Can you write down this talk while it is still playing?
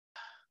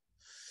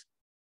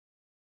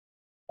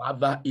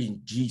Father,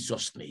 in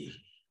Jesus' name.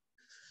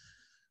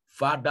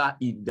 Father,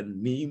 in the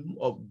name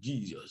of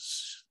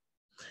Jesus,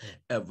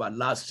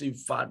 everlasting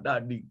Father,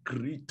 the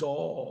creator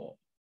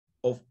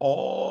of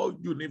all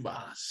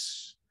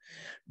universe,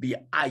 the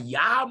I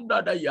am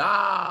that I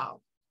am,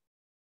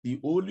 the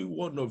only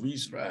one of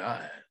Israel,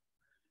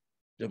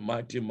 the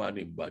mighty man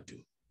in battle,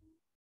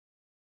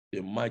 the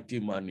mighty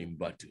man in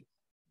battle,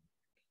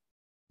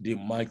 the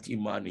mighty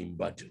man in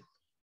battle,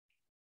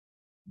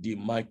 the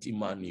mighty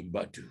man in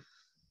battle.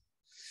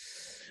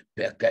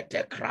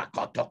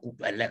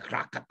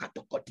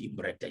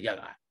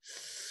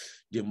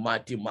 The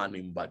mighty man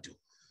in battle.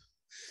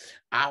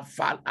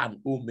 Alpha and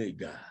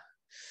Omega,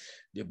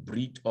 the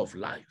breath of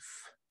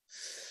life,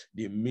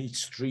 the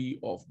mystery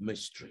of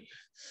mystery,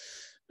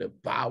 the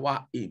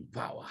power in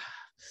power,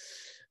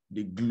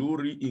 the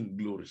glory in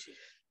glory,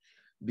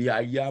 the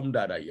I am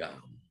that I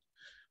am.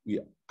 We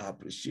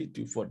appreciate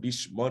you for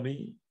this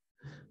morning,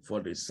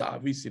 for the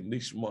service in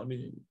this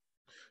morning.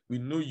 We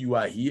know you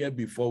are here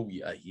before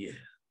we are here.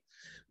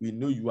 We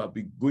know you have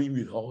been going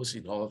with us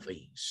in all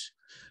things.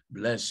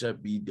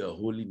 Blessed be the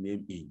holy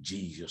name in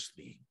Jesus'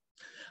 name.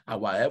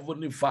 Our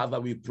Heavenly Father,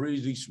 we pray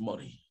this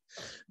morning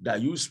that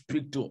you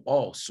speak to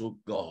us, oh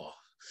God,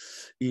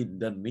 in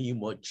the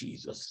name of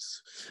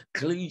Jesus.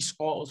 Cleanse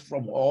us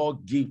from all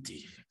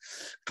guilty.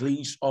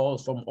 Cleanse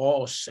us from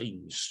all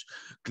sins.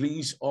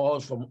 Cleanse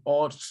us from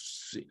all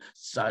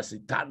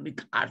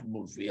satanic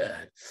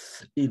atmosphere.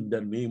 In the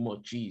name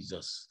of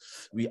Jesus,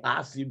 we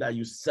ask you that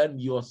you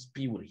send your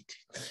spirit,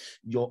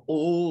 your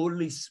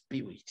Holy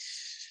Spirit,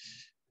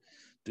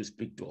 to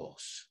speak to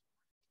us.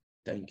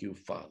 Thank you,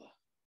 Father.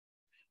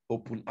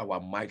 Open our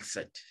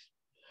mindset.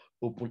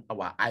 Open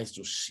our eyes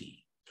to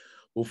see.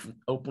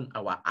 Open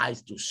our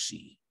eyes to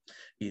see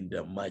in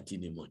the mighty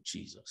name of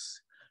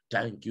Jesus.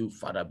 Thank you,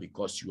 Father,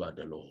 because you are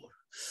the Lord.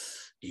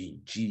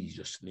 In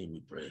Jesus' name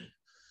we pray.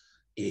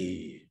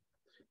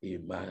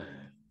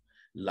 Amen.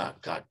 La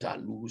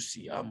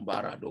Catalusia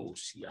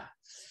Ambaradosia.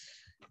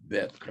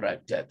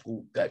 Bekrete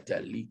kukete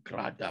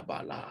likrada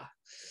bala.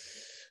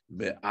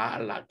 Be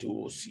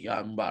alatosia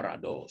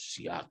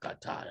ambaradosia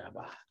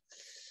katayaba.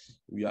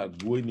 We are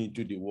going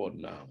into the word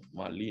now.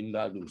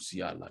 Malinda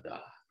Lucia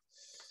Lada.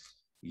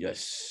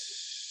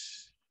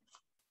 Yes.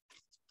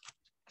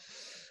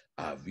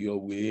 Have your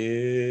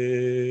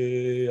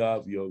way,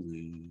 have your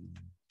way.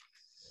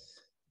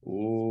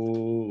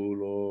 Oh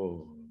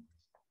Lord.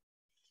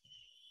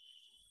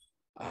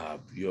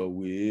 Have your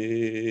way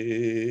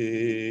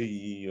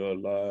in your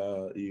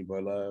life, in my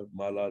life,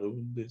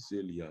 Malarunde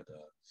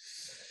Celiada.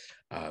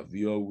 Have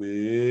your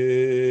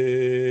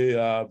way,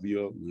 have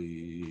your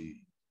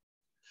way.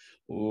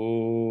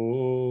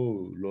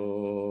 Oh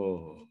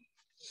Lord,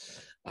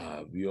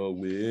 have your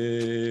way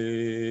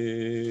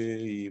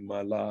in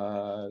my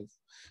life.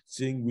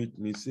 Sing with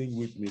me, sing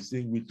with me,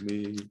 sing with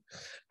me.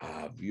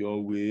 Have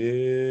your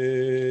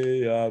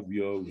way, have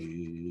your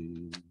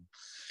way.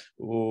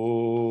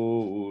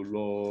 Oh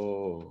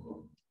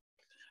Lord,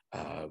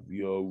 have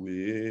your way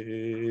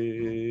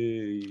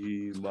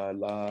in my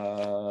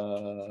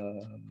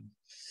life.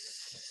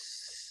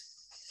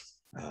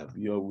 Have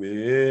your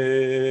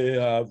way,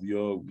 have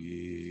your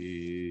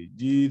way.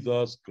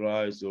 Jesus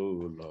Christ,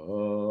 oh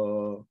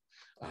Lord,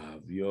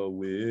 have your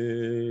way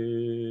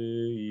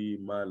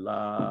in my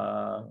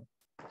life.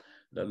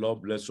 The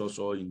Lord bless us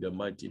all in the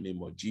mighty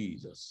name of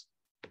Jesus.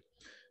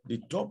 The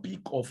topic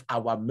of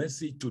our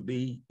message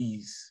today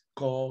is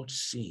called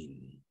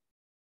sin.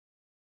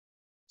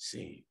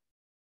 Sin.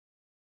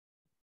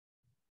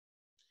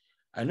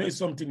 I know it's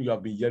something you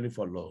have been hearing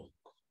for long.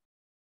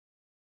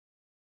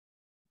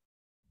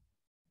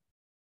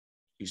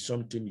 It's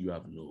something you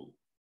have known.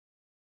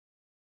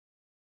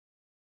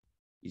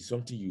 It's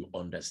something you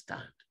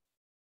understand.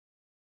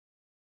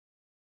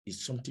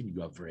 It's something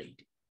you have read.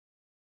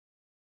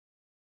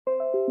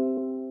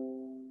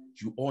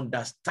 You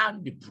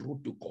understand the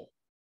protocol,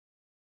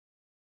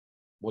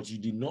 but you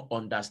did not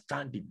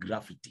understand the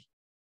gravity.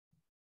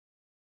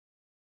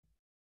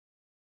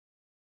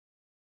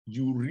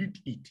 You read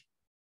it,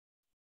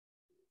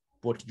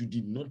 but you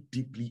did not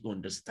deeply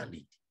understand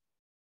it.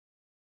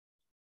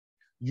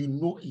 You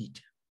know it,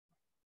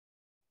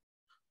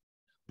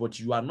 but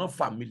you are not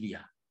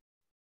familiar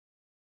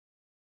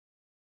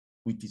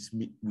with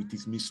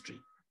its mystery.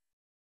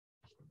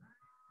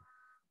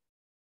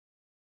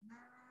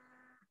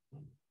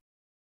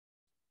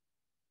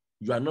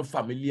 You are not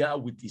familiar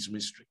with its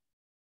mystery.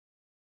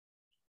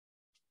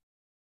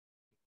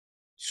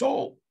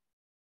 So,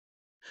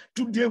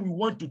 today we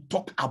want to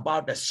talk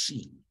about the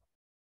sin.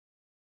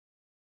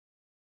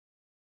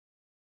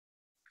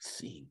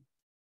 Sin.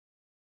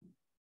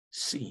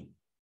 Sin.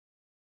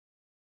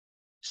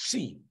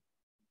 Sin.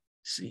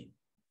 Sin.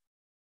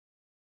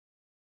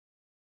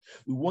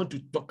 We want to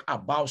talk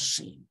about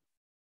sin.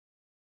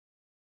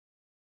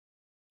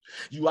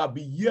 You have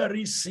been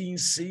hearing sin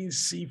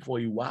for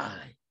a while.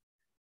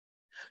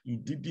 You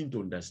didn't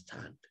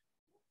understand.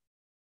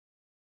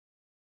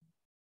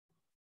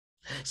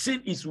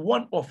 Sin is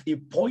one of a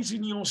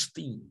poisonous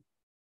thing.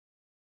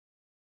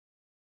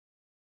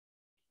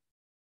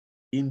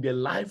 in the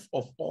life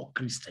of all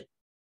Christians.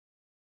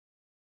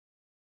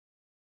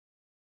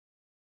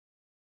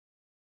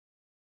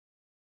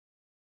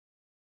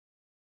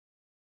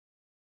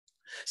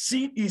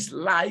 Sin is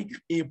like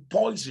a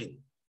poison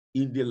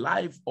in the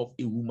life of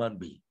a human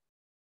being.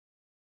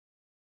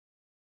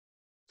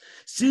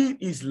 Sin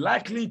is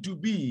likely to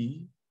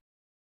be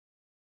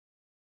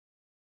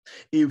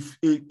a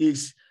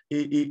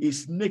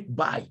snake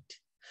bite.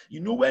 You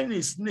know, when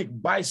a snake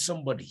bites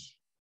somebody,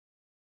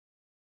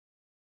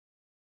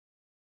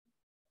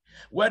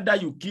 whether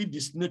you kill the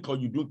snake or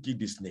you don't kill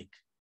the snake,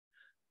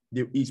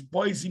 its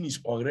poison is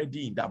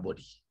already in that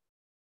body.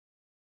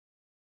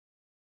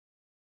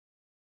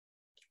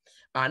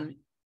 And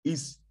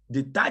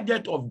the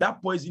target of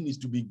that poison is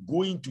to be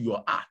going to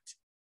your heart.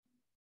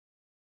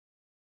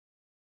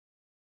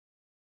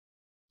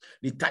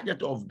 The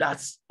target of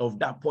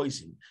that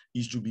poison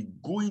is to be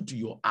going to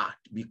your heart,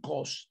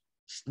 because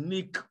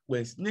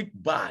when snake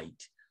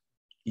bite,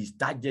 its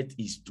target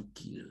is to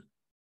kill.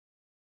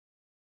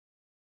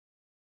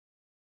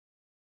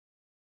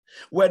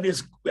 When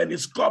a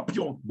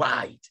scorpion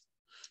bite,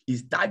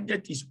 its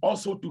target is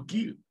also to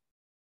kill.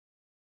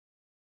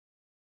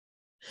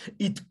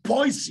 It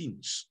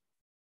poisons.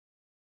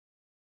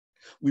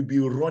 Will be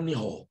running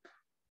up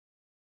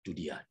to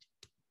the heart.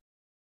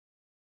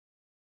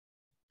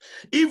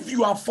 If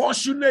you are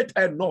fortunate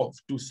enough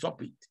to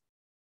stop it,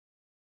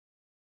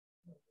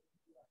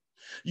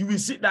 you will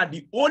see that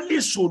the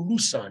only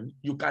solution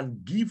you can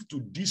give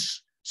to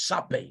this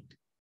serpent,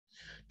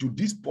 to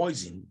this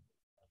poison,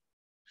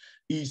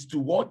 is to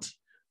what?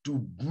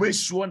 To make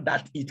sure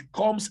that it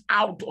comes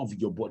out of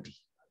your body.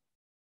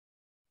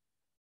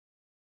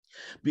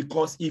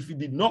 Because if it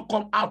did not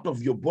come out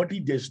of your body,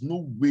 there's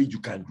no way you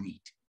can do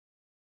it.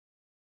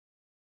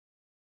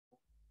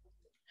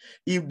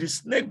 If the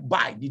snake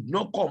bite did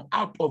not come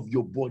out of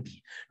your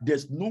body,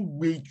 there's no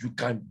way you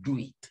can do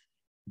it.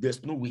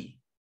 There's no way.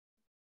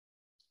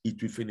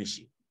 It will finish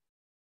you.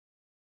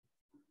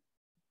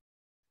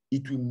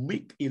 It will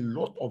make a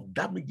lot of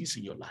damages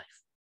in your life.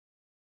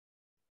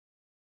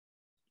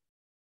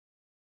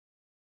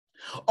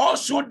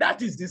 Also,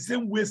 that is the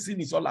same way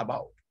sin is all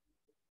about.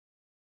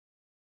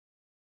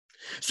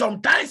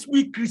 Sometimes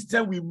we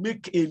Christians, we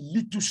make a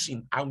little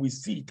sin and we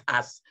see it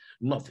as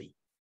nothing.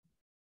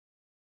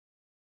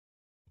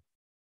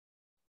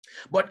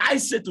 But I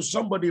say to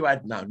somebody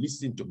right now,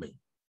 listen to me,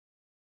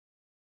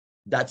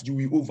 that you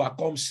will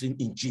overcome sin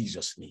in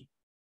Jesus' name.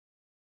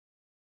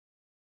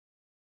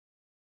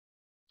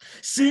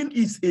 Sin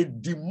is a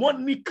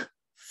demonic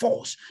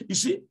force. You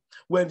see,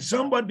 when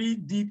somebody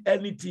did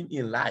anything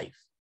in life,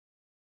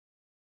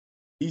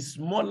 it's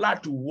smaller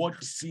to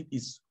what sin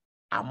is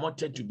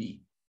amounted to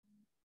be.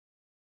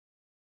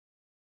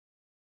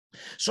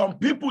 Some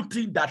people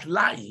think that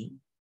lying,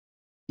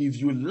 if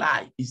you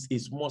lie, is a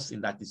small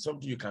sin, that is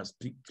something you can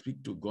speak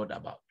to God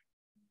about.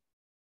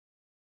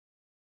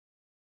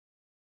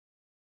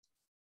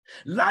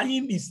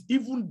 Lying is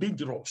even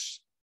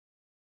dangerous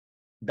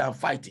than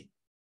fighting.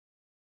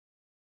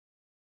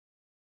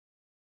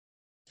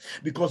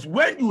 Because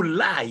when you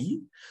lie,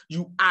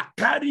 you are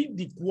carrying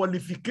the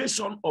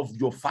qualification of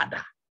your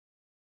father,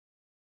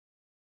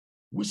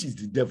 which is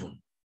the devil.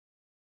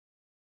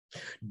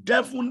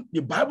 Devil,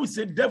 the Bible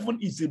said devil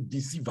is a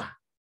deceiver.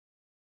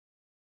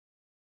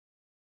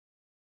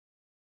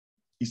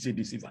 It's a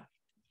deceiver.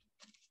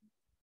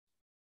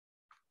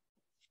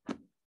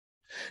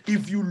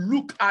 If you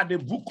look at the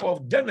book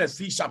of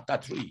Genesis chapter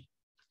 3,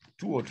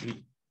 2 or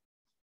 3,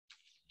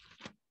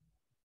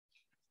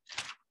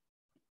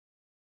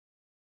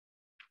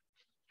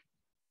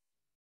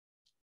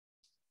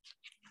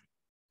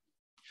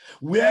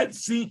 where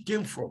sin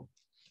came from.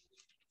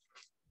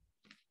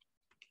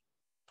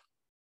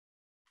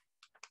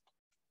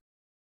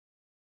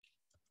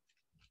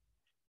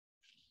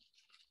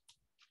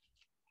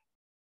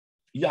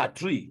 Yeah,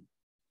 3.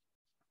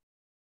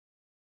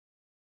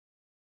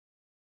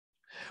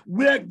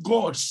 Where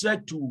God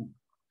said to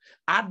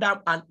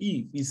Adam and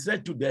Eve, he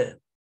said to them,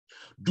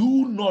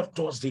 do not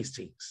touch these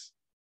things.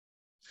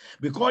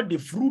 Because the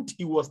fruit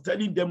he was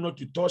telling them not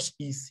to touch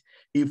is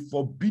a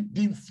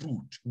forbidden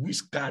fruit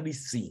which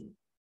carries sin.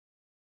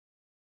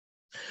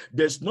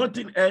 There's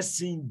nothing else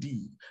sin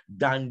did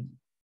than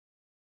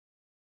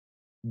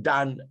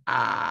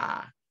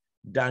a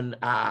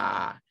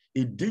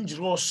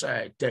dangerous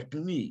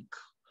technique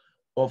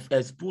of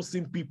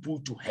exposing people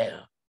to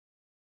hell.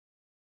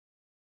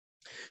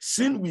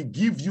 Sin will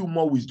give you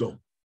more wisdom.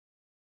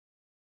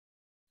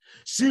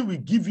 Sin will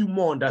give you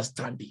more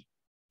understanding.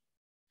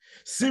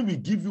 Sin will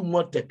give you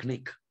more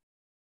technique.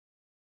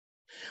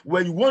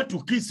 When you want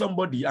to kill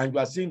somebody and you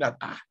are saying that,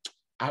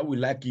 I will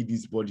like it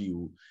this body,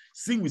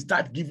 sin will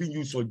start giving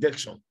you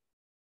suggestion.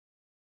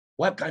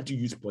 Why can't you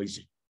use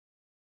poison?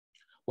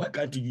 Why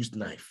can't you use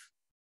knife?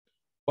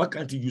 Why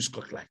can't you use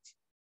cutlass?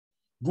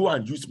 Go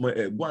and use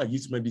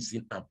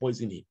medicine and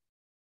poison him.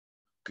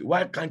 Okay,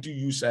 why can't you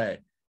use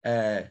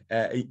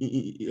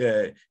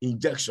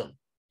injection?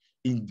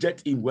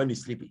 Inject him when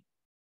he's sleeping.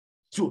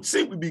 So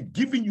sin will be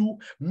giving you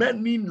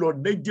many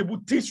knowledgeable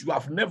things you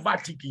have never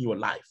taken in your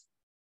life.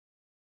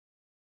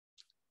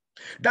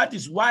 That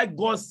is why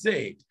God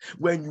said,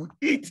 when you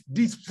eat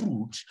this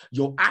fruit,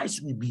 your eyes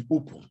will be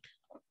opened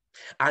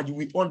and you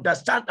will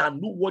understand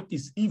and know what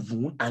is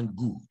evil and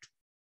good.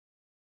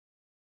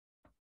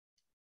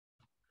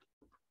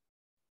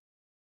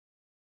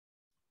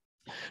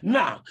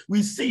 Now,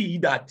 we see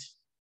that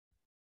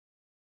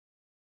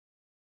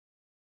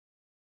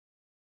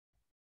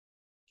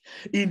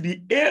in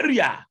the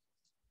area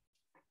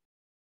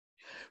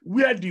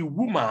where the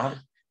woman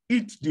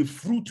eats the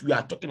fruit we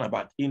are talking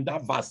about, in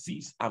that verse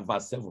 6 and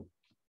verse 7.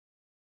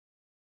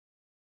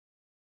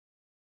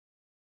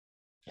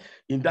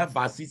 In that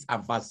verse 6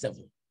 and verse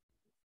 7.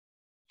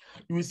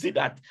 You will see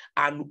that,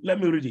 and let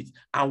me read it.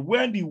 And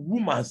when the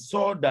woman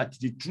saw that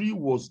the tree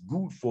was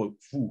good for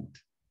food,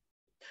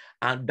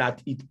 and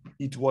that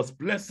it was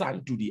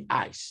pleasant to the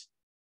eyes,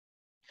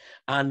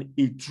 and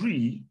a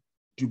tree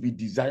to be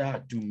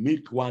desired to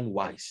make one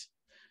wise,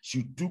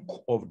 she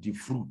took of the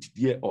fruit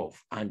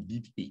thereof and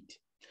did eat,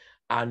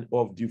 and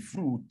of the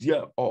fruit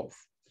thereof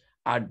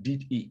and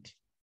did eat.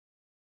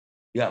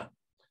 Yeah.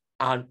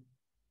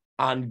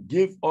 And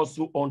gave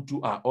also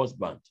unto her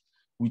husband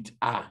with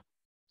her,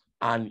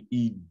 and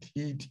he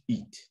did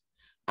eat.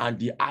 And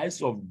the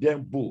eyes of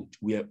them both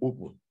were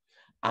open,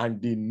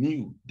 and they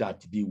knew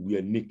that they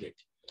were naked.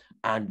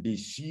 And they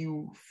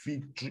sewed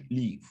fig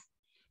leaf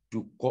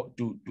to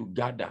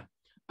gather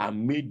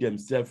and made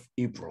themselves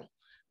apron.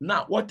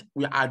 Now, what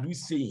are we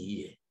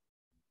saying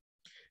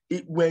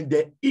here? When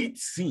they eat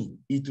sin,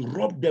 it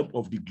robbed them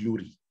of the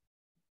glory.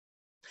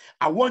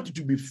 I want you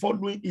to be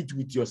following it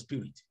with your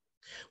spirit.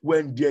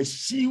 When they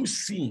sew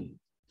sin,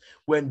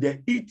 when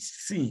they eat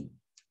sin,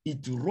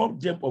 it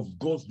robbed them of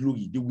God's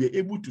glory. They were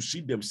able to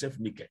see themselves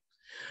naked.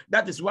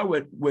 That is why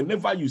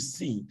whenever you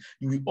sin,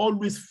 you will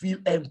always feel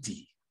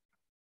empty.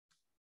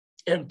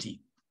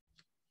 Empty.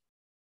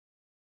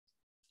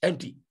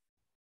 Empty.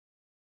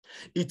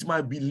 It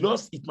might be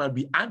lust, it might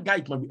be anger,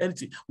 it might be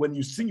anything. When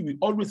you sin, you will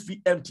always feel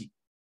empty.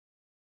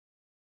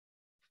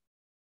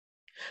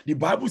 The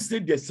Bible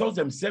said they saw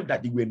themselves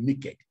that they were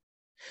naked.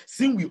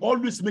 Sin will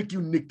always make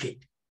you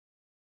naked.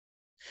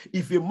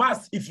 If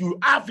you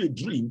have a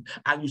dream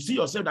and you see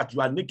yourself that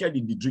you are naked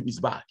in the dream, it's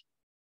bad.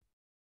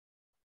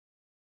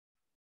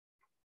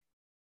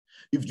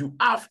 If you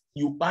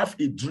have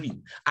a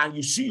dream and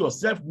you see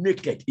yourself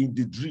naked in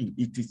the dream,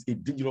 it is a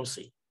dangerous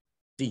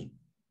thing.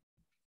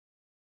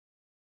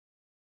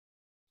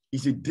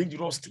 It's a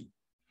dangerous thing.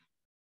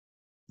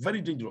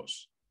 Very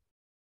dangerous.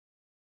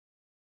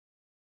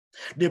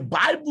 The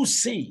Bible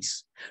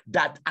says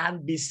that,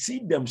 and they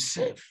see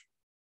themselves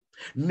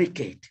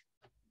naked.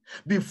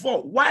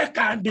 Before, why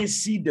can't they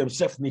see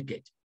themselves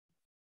naked?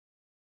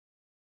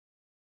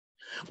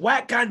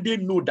 Why can't they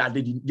know that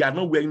they are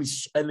not wearing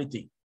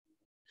anything?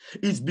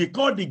 It's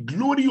because the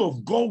glory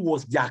of God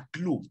was their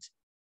clothes.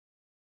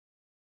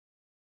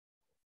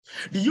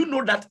 Do you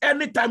know that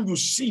anytime you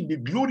see the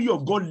glory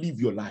of God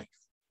leave your life?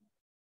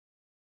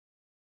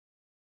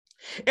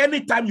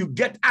 Anytime you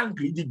get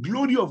angry, the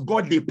glory of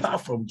God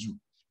depart from you.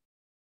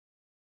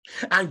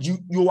 And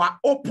you are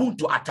open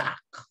to attack.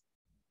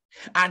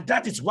 And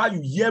that is why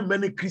you hear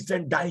many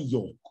Christians dying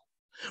young.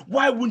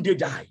 Why wouldn't they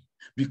die?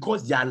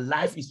 Because their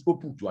life is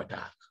open to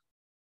attack.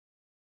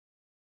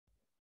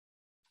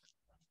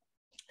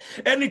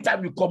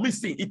 Anytime you commit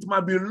sin, it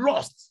might be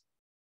lost.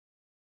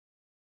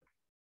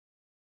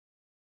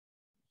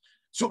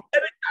 So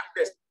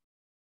anytime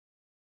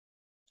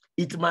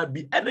it might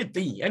be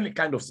anything, any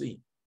kind of sin.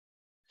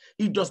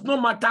 It does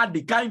not matter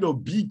the kind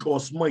of big or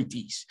small it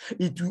is.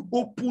 It will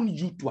open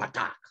you to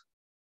attack.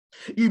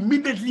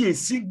 Immediately a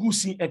single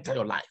sin enter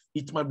your life.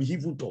 It might be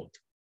even thought.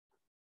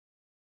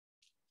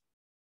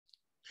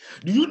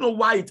 Do you know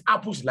why it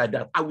happens like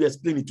that? I will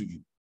explain it to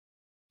you.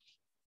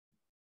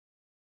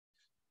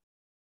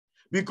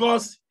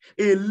 Because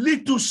a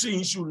little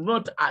sin should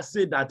not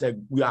say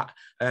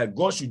that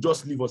God should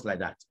just leave us like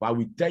that. But I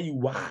will tell you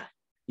why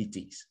it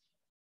is.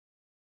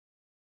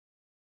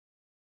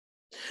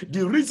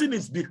 The reason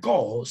is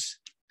because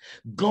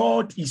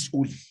God is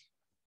holy.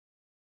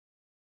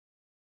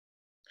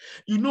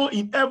 You know,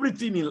 in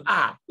everything in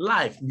our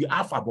life, we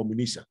have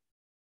abomination.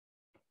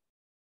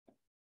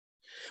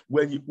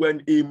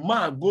 When a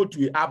man go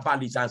to a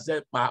herbalist and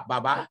say,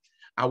 Baba,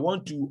 I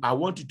want you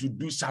to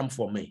do something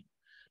for me.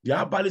 The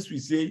herbalist will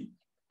say,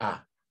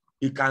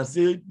 he can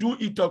say, do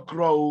eat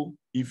okra.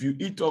 If you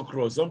eat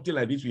okra, something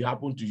like this will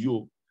happen to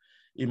you.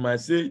 He might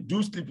say,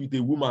 do sleep with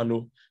a woman.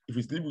 Or if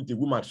you sleep with a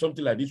woman,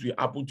 something like this will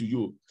happen to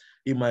you.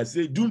 He might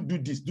say, don't do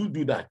this, don't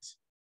do that.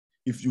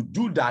 If you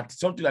do that,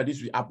 something like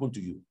this will happen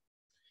to you.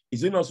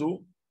 Is it not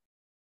so?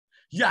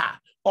 Yeah,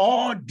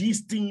 all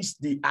these things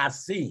they are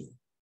saying.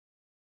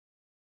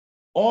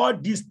 All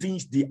these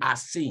things they are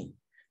saying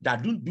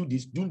that don't do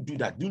this, don't do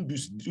that, don't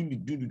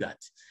do that,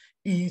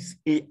 is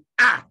a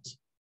act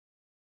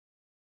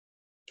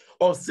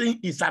of saying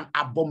it's an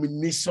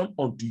abomination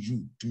unto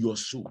you, to your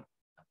soul.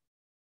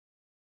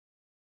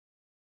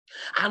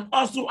 And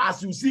also,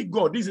 as you see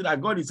God, this is that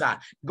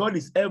God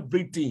is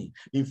everything.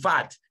 In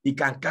fact, he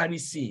can carry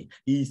sin.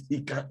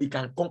 He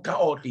can conquer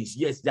all things.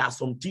 Yes, there are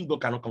some things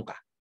God cannot conquer.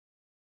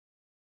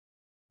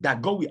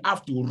 That God will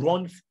have to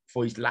run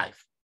for his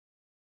life.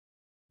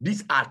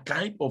 These are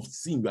kind of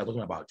sin we are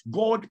talking about.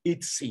 God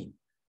hates sin.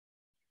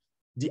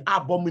 The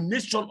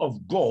abomination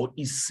of God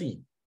is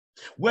sin.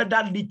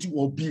 Whether little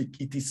or big,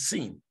 it is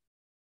sin.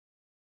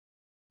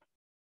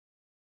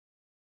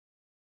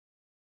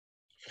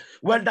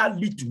 Whether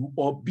little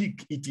or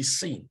big, it is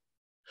sin.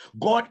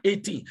 God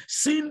hating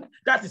sin.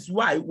 That is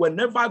why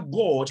whenever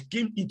God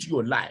came into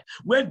your life,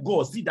 when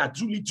God see that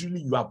truly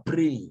you are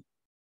praying,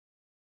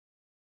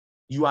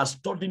 you are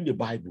studying the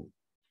Bible,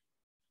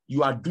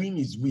 you are doing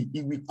his will,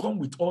 he will come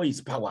with all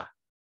his power.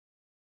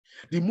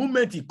 The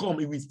moment he comes,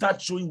 he will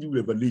start showing you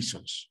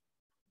revelations,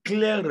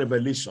 clear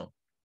revelation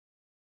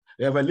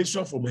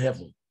from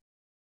heaven.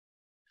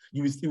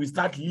 He will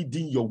start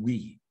leading your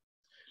way,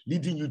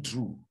 leading you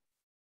through.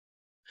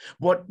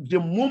 But the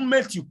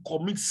moment you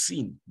commit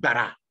sin,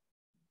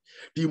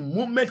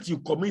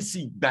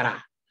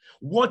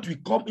 what will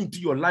come into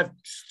your life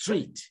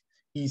straight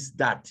is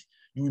that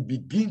you will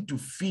begin to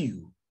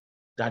feel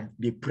that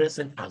the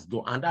present has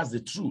gone. And that's the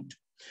truth.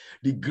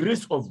 The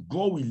grace of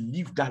God will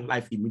leave that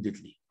life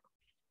immediately.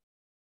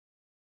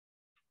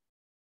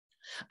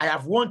 I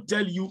have want to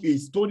tell you a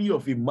story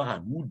of a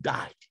man who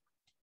died.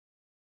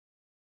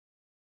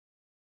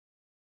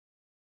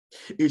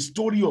 A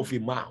story of a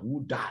man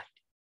who died.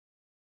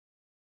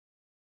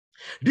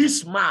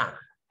 This man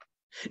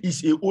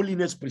is a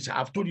holiness preacher.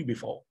 I've told you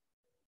before.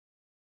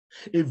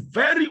 A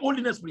very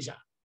holiness preacher.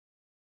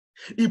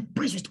 He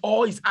preached with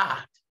all his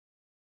heart.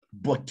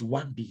 But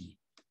one day,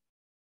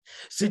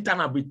 Satan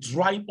had been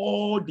trying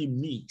all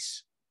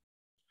means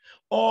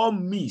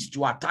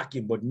to attack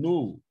him, but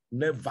no,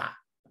 never.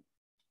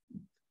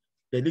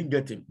 They didn't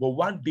get him. But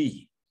one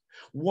day,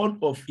 one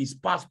of his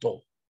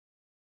pastors,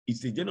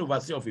 is the general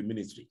overseer of a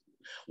ministry,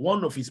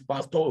 one of his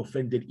pastors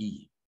offended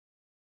him.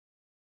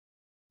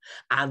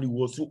 And he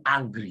was so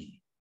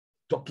angry,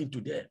 talking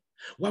to them.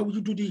 Why would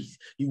you do this?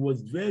 He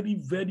was very,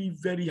 very,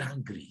 very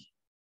angry.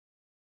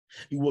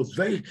 He was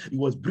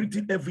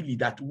breathing heavily.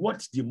 That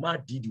what the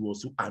man did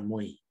was so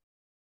annoying.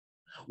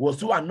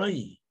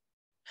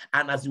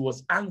 And as he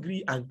was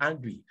angry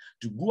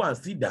to go and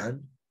sit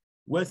down,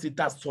 when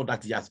Satan saw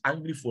that he was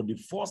angry for the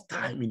first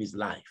time in his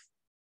life,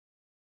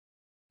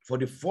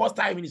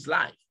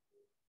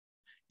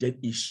 then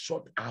he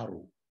shot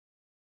arrow.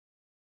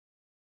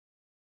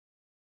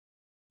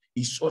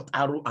 He shot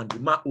arrow and the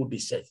man owed the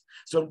chest.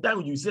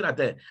 Sometimes you say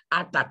that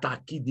heart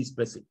attack killed this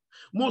person.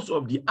 Most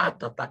of the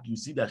heart attack you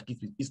see that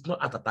it's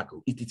not heart attack,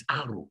 it is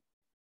arrow.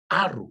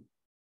 Arrow.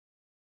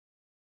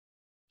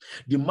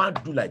 The man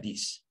do like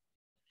this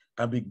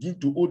and begin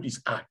to hold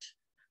his heart.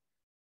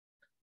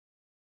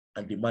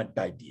 And the man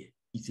died there.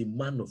 He's a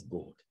man of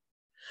God.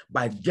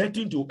 By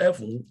getting to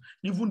heaven,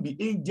 even the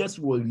angels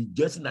were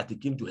rejoicing that he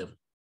came to heaven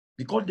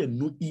because they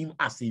knew him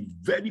as a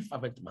very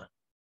fervent man.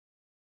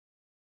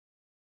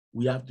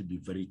 We have to be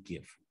very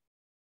careful.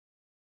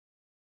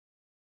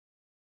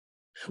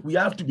 We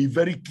have to be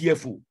very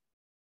careful.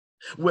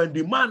 When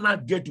the man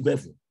not get to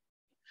heaven,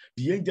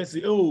 the angel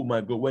say, oh my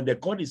God, when they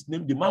called his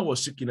name, the man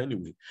was shaking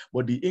anyway.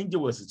 But the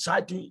angel was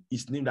shouting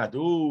his name that,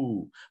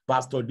 oh,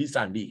 Pastor this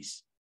and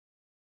this.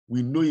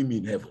 We know him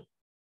in heaven.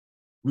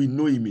 We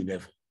know him in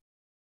heaven.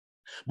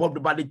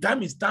 But by the time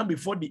he stand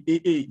before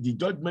the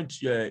judgment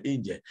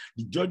angel,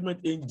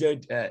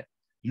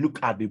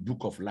 look at the book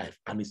of life,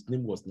 and his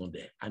name was not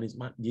there. And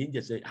the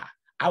angel said,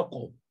 how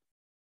come?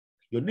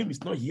 Your name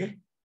is not here.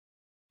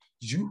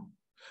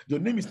 Your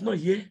name is not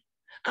here.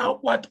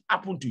 What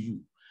happened to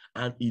you?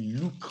 And he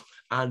looked,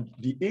 and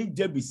the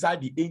angel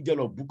beside the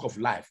angel of book of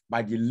life,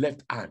 by the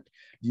left hand,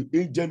 the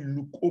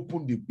angel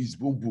opened his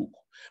own book.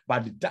 By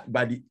the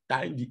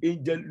time the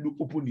angel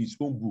opened his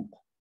own book,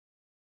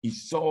 he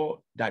saw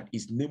that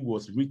his name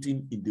was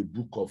written in the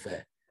book of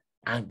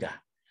anger.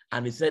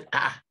 And he said,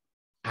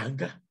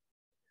 anger?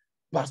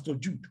 Pastor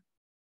Jude,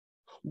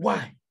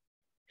 why?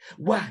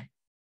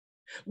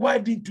 Why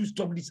didn't you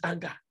stop this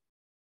anger?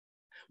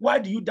 Why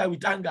do you die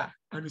with anger?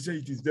 And he said,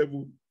 it is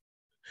devil.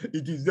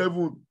 It is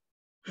devil.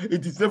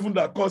 It is devil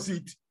that caused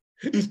it.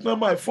 It's not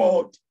my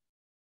fault.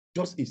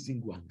 Just a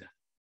single anger.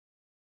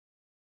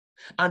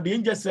 And the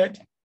angel said,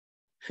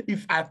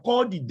 if I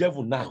call the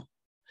devil now,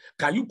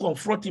 can you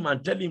confront him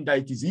and tell him that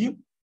it is him?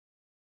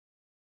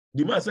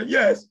 The man said,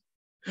 yes.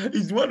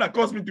 It's the one that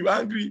caused me to be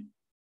angry.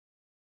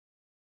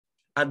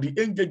 And the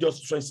angel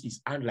just stretched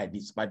his hand like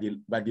this by the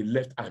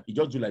left hand. He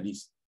just do like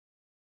this.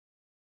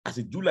 As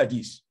he do like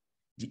this,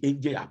 the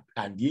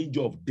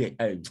angel of death,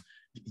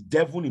 the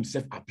devil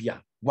himself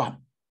appear. Wham.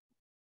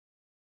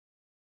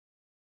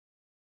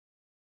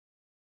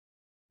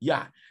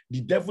 Yeah,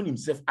 the devil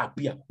himself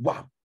appear.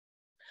 Wham.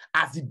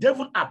 As the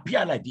devil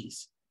appeared like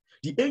this,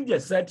 the angel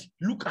said,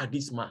 look at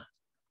this man.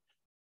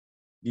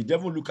 The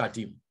devil looked at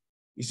him.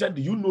 He said,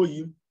 do you know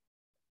him?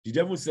 The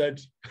devil said,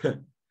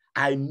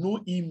 I know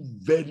him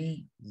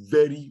very,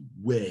 very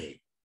well.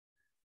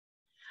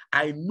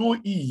 I know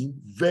him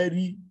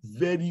very,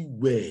 very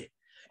well.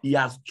 He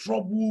has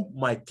troubled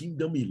my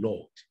kingdom a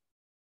lot.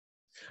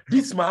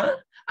 This man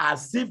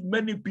has saved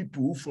many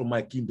people from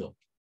my kingdom.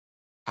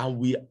 And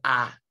we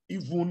are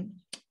even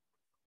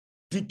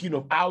thinking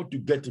of how to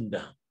get him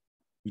down.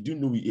 We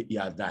didn't know he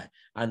has died.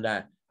 And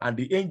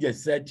the angel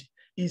said,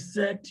 he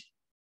said,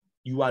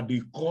 you are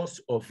the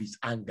cause of his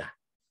anger.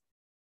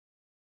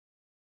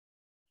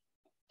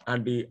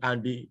 And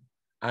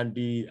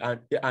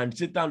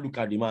Satan looked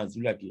at the man,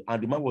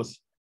 and the man was,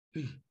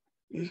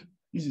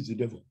 this is the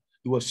devil.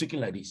 He was shaking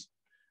like this.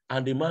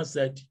 And the man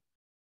said,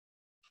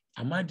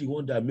 am I the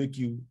one that make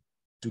you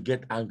to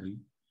get angry?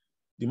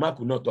 The man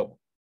could not talk.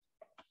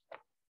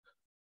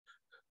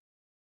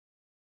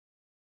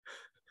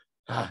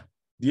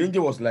 The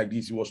angel was like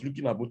this. He was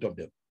looking at both of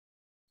them.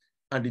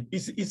 And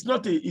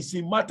it's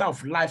a matter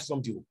of life,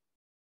 something.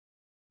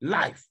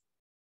 Life.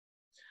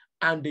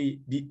 And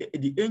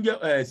the angel,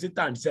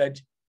 Satan said,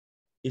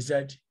 he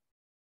said,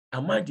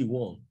 am I the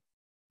one?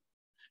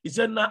 He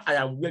said, now I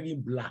am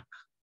wearing black.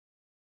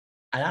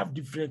 I have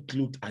different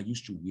clothes I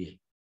used to wear.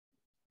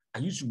 I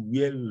used to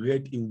wear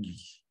red only.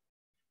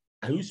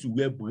 I used to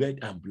wear red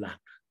and black.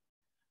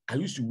 I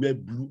used to wear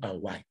blue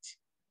and white.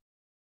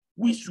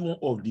 Which one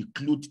of the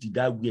clothes did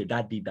I wear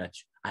that day that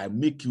I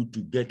make you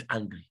to get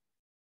angry?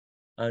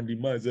 And the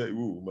man said,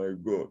 oh my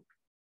God,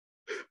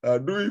 I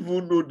don't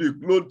even know the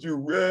clothes you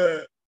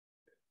wear.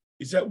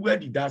 He said, where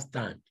did that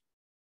stand?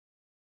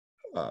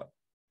 I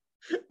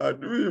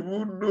don't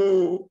even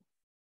know.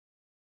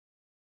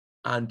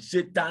 And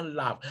Satan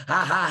laughed,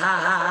 ha, ha, ha,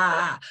 ha,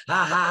 ha,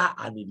 ha, ha,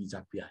 and he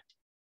disappeared.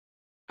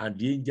 And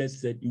the angel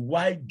said,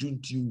 why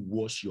don't you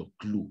wash your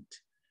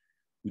clothes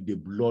with the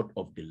blood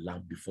of the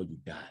lamb before you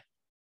die?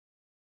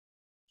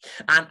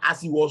 And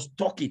as he was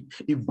talking,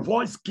 a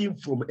voice came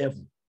from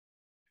heaven,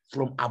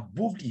 from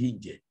above the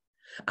angel.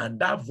 And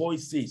that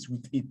voice says,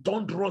 with a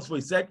thunderous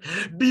voice, said,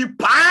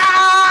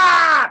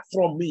 depart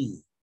from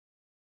me.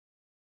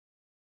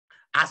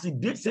 As he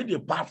did say,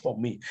 depart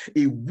from me,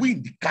 a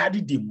wind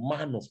carried the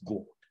man of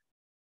God.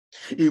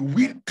 A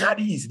wind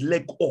carried his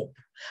leg up.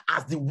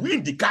 As the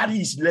wind carried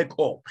his leg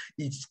up,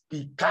 he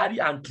carried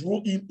and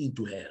threw him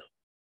into hell.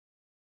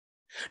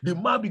 The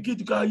man began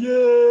to cry,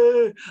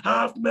 yeah,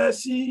 have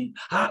mercy.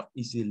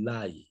 It's a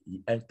lie.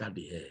 He entered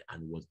the hell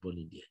and was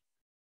burning there.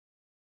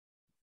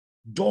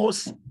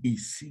 Just a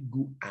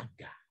single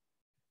anger.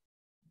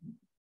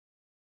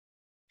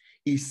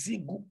 A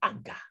single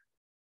anger.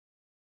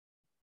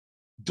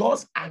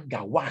 Just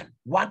anger,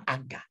 one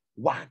anger,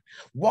 one.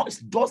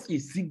 What's just a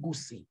single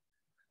sin?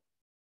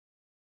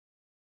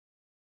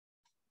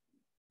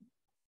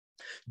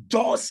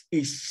 Just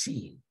a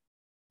sin.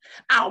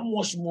 How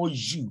much more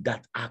you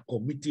that are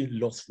committing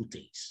lustful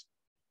things?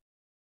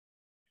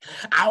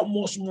 How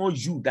much more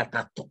you that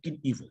are talking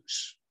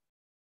evils?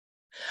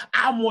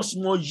 How much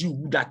more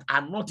you that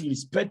are not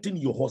respecting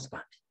your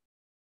husband?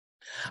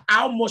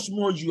 How much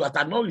more you that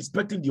are not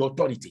respecting the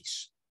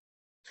authorities?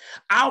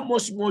 How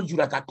much more you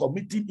that are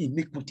committing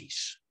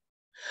iniquities?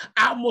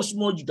 How much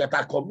more you that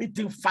are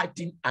committing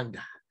fighting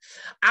anger?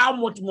 How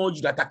much more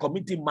you that are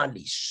committing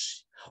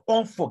malice?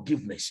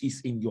 Unforgiveness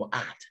is in your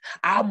heart.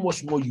 How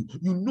much more you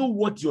know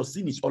what your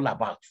sin is all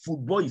about.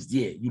 Football is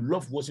there. You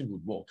love watching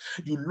football.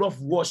 You love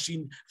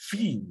watching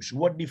films,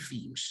 worldly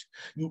films.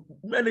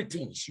 Many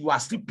things. You are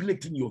still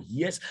playing your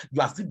ears.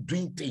 You are still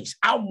doing things.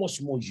 How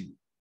much more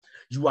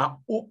you are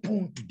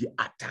open to the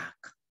attack.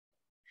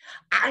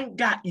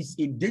 Anger is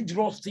a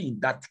dangerous thing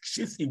that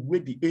chases away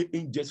the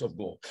angels of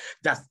God,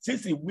 that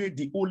chases away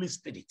the Holy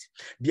Spirit.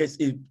 There's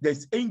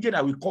angel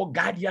that we call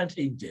guardian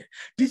angel.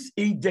 This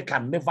angel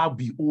can never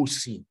be all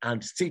sin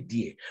and stay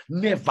there.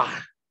 Never.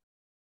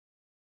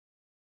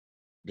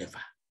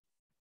 Never.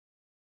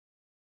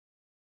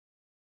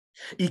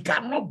 It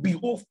cannot be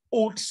of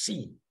old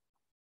sin.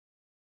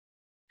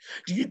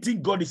 Do you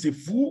think God is a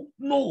fool?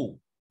 No,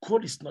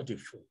 God is not a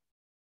fool.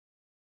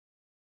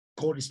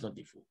 God is not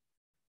a fool.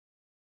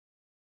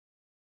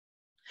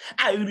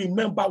 I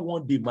remember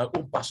one day my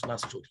own personal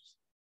story.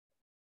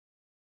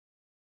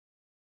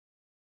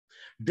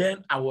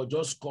 Then I was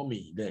just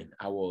coming. Then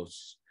I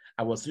was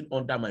still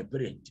under my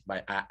parents.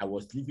 I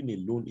was living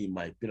alone in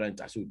my parents'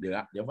 house. So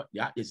there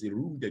is a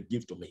room they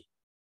gave to me.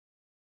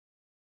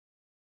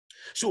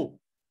 So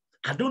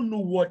I don't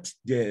know what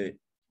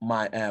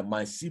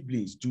my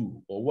siblings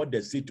do or what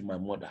they say to my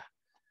mother.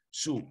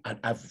 So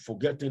I've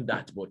forgotten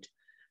that. But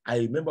I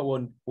remember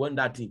when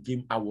that thing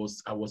came, I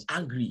was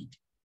angry.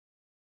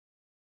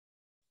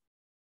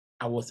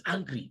 I was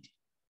angry.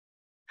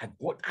 I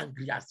got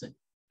angry. I said,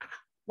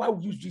 why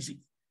would you do this?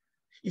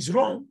 It's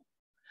wrong.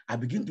 I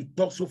began to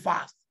talk so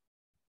fast.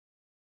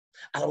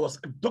 And I was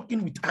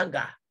talking with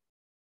anger.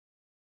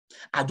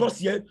 I just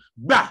hear,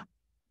 bah.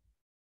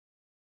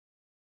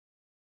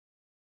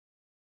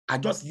 I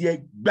just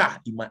hear, bah.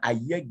 I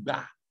hear,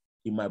 bah,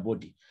 in my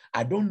body.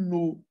 I don't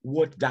know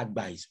what that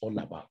bah is all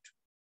about.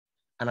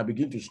 And I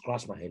begin to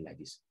scratch my head like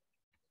this.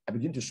 I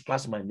begin to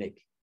scratch my neck.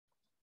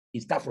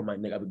 It starts from my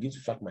neck. I begin to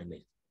scratch my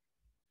neck.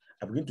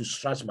 I begin to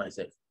scratch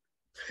myself.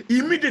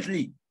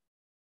 Immediately,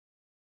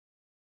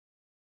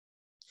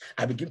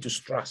 I begin to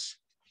stress.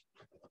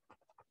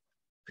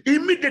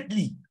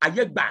 Immediately, I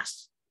get back.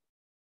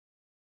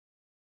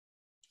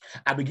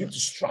 I begin to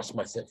stress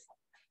myself.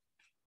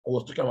 I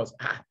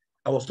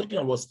was talking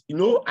about, you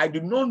know, I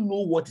did not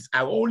know what is,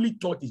 I only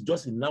thought it's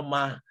just a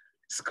normal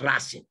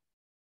scratching.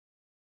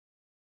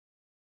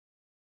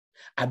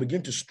 I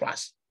begin to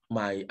stress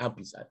my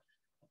amplifier.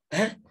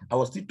 I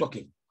was still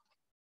talking.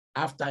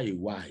 After a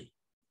while,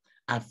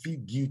 I feel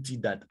guilty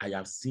that I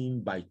have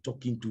sinned by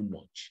talking too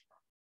much,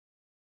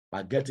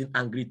 by getting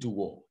angry to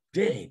war.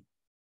 Then,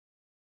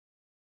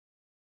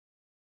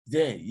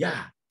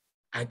 yeah,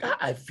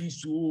 I feel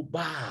so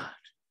bad.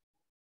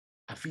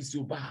 I feel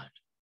so bad.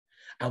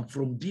 And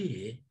from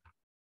there,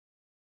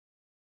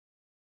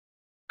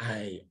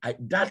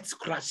 that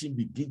scratching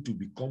began to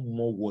become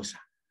more worse.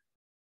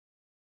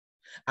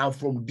 And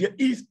from there,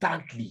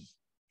 instantly,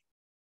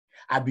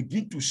 I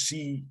begin to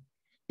see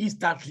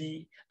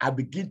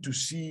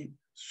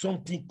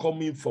something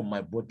coming from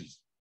my body.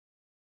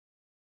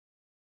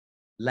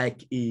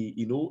 Like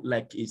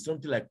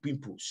something like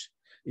pimples.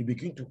 It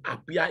began to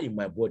appear in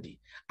my body.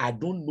 I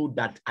don't know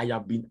that I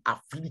have been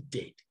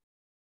afflicted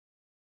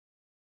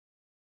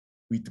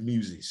with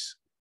muses.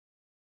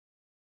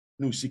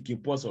 No, chicken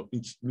pox or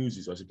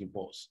muses or chicken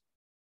pox.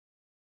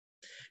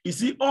 You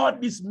see, all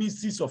these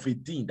muses of a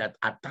thing that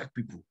attack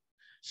people,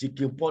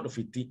 chicken pox of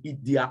a thing,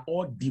 they are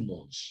all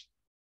demons.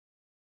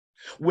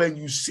 When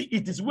you see,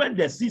 it is when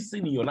they see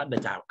sin in your life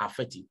that are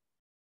affecting.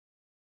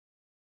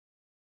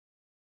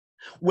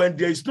 When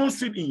there is no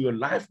sin in your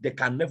life, they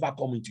can never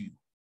come into you.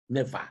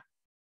 Never.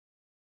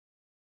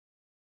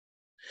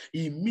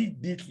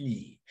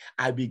 Immediately,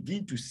 I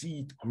begin to see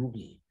it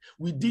growing.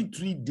 Within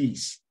 3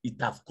 days, it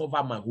has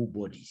covered my whole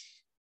body,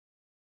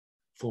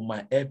 from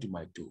my head to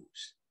my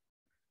toes.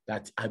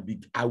 That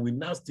I will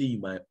now stay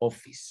in my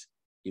office,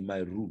 in my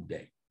room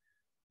there.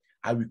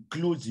 I will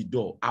close the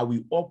door. I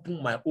will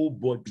open my whole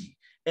body,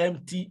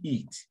 empty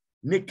it,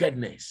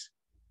 nakedness,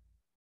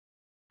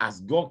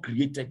 as God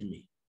created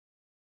me.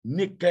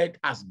 Naked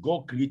as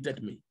God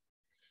created me.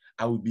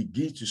 I will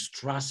begin to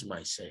stress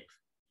myself.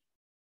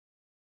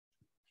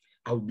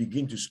 I will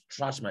begin to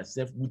stress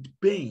myself with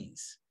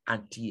pains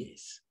and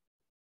tears.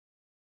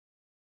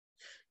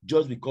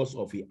 Just because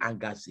of the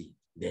anger sin.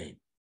 Then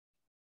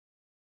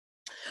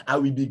I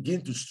will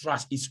begin to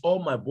stress. It's all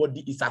my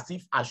body. It's as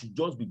if I should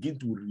just begin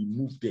to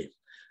remove them.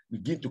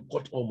 Begin to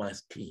cut all my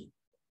skin.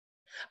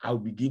 I will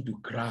begin to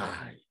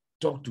cry.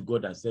 Talk to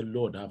God and say,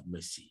 Lord, have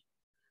mercy.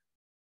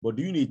 But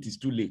do you know it is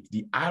too late?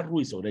 The arrow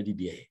is already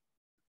there.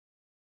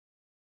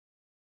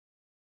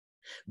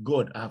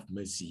 God, have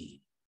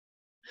mercy.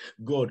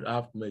 God,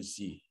 have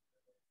mercy.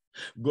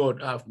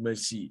 God, have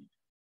mercy.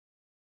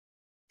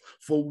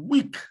 For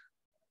weeks,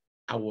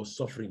 I was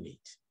suffering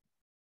it.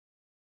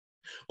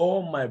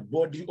 All my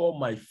body, all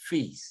my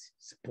face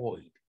spoiled.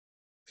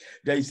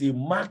 There's a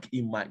mark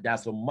in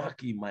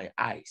my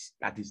eyes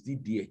that is still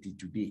there till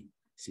today,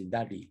 since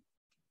that day.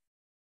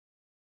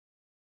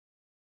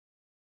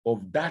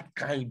 Of that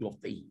kind of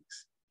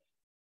things.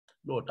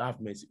 Lord, have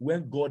mercy.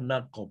 When God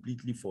now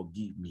completely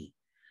forgive me,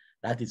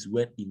 that is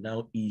when he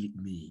now healed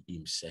me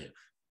himself.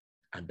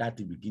 And that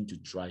will begin to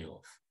dry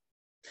off.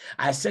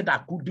 I said I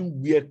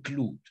couldn't wear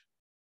clothes.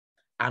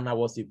 And I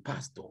was a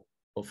pastor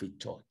of a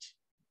church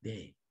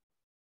there.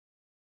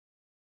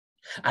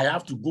 I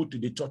have to go to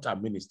the church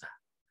and minister.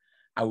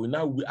 I will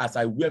now, as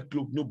I wear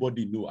clothes,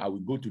 nobody know. I will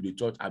go to the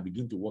church, I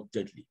begin to walk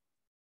gently.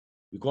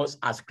 Because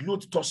as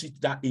clothes touch it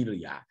that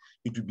area,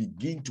 it will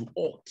begin to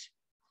hurt.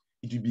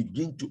 It will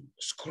begin to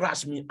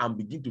scratch me and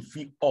begin to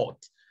feel hurt.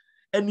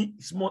 Any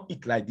small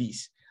hit like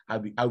this, I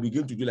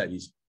begin to do like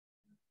this.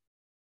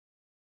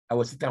 I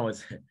was sitting,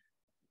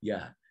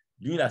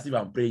 doing as if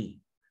I'm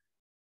praying.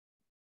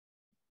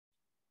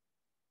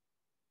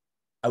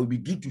 I will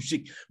begin to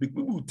shake.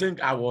 People will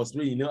think I was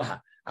praying,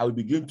 I will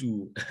begin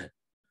to,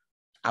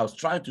 I was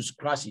trying to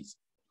scratch it.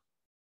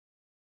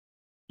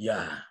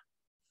 Yeah.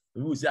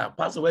 People will say,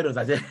 Pastor, where does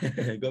I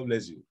say, God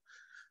bless you.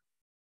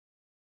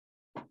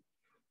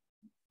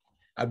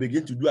 I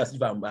begin to do as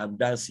if I'm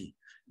dancing.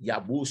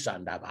 Yabu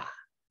Shandaba.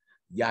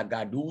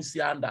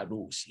 Yagadusia and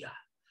Adosia.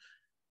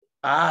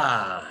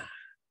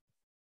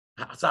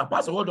 So,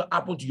 Pastor, what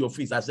happened to your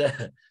face? I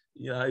said,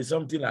 it's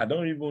something I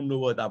don't even know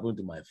what happened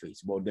to my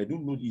face, but they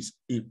don't know it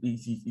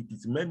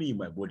is many in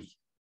my body.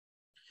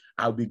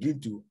 I'll begin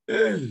to,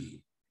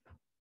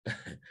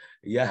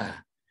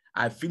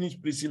 I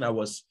finished preaching. I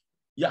was,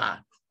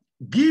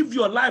 give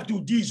your life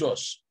to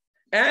Jesus.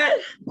 I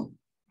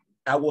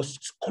was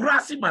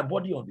scratching my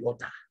body on the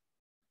altar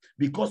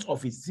because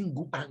of a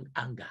single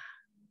anger.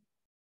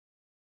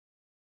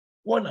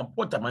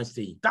 What am I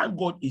saying? Thank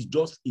God it's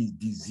just a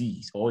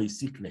disease or a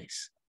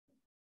sickness.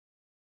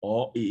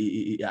 Or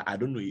I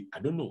don't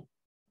know.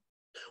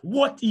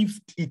 What if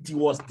it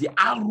was the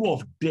arrow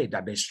of death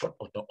that they shot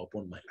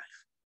upon my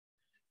life?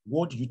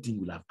 What do you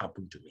think will have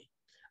happened to me?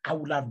 I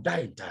would have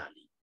died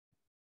entirely.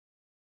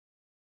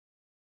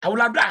 I would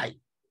have died.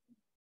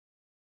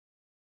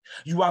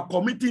 You are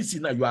committing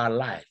sin and you are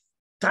alive.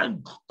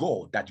 Thank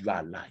God that you are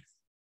alive.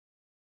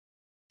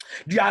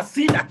 There are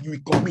sins that you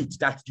will commit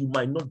that you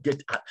might not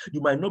get,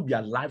 you might not be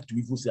alive to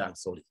even say, I'm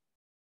sorry.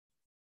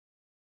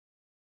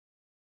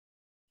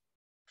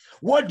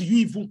 What do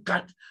you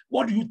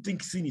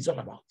think sin is all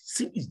about?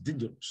 Sin is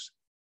dangerous.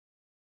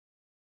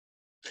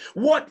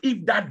 What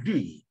if that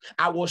day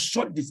I was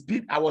shot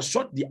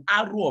the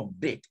arrow of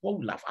death? What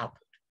would have happened?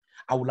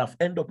 I would have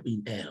ended up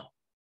in hell.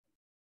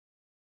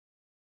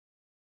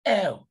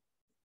 Hell.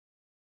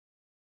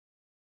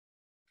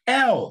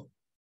 Hell.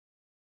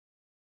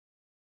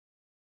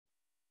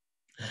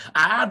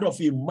 I heard of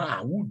a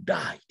man who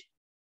died.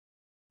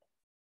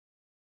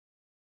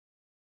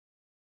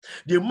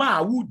 The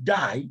man who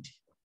died,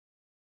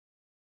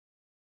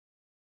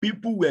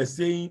 people were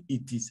saying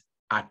it is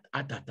heart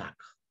attack.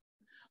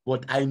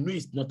 But I know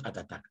it's not heart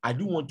attack. I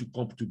don't want to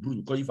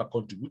contribute, because if I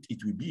contribute,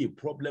 it will be a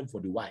problem for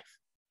the wife.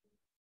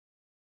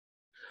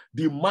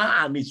 The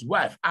man and his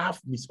wife have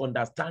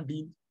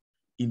misunderstanding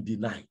in the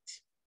night.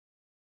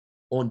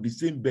 On the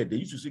same bed. They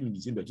used to sleep in the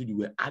same bed. So they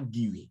were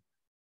arguing.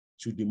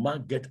 So the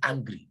man get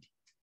angry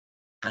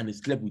and he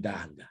slept with that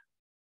anger.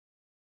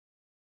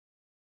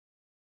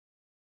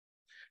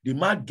 The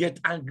man get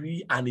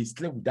angry and he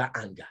slept with that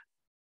anger.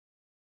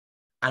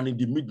 And in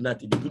the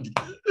midnight, he began to...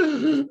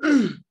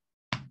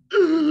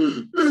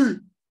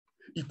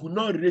 He could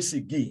not raise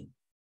again.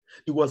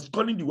 He was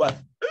calling the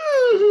wife.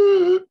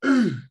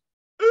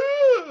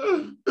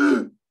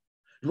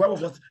 The wife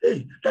was like,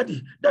 hey,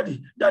 daddy,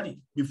 daddy, daddy.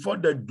 Before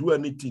they do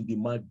anything, the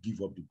man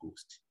give up the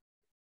ghost.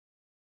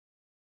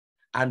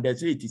 And they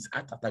say it is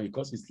heart attack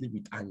because he sleep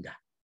with anger.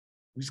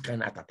 Which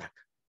kind of heart attack?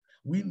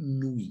 We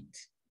knew it,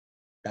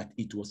 that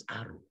it was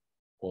arrow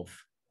of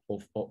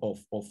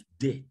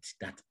death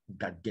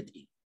that get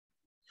in.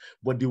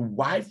 But the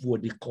wife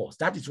was the cause.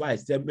 That is why I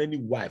said many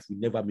wives will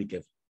never make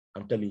heaven.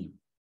 I'm telling you.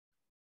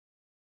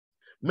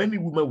 Many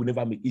women will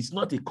never make. It's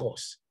not a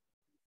cause.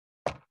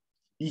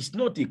 It's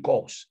not a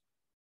cause.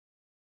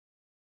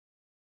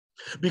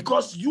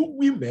 Because you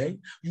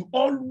women, you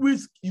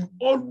always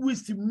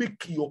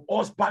make your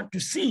husband to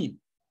sin.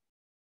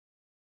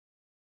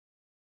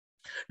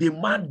 The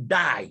man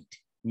died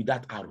with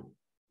that arrow.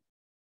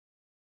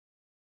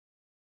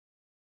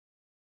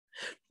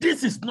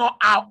 This is not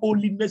how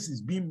holiness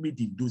is being made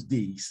in those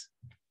days.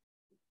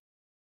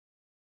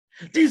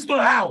 This is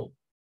not how.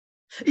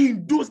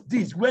 In those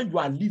days, when you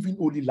are living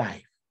holy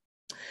life,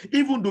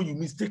 even though you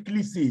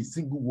mistakenly say a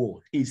single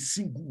word,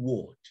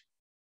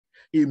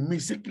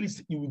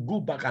 you will go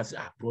back and say,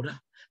 brother,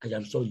 I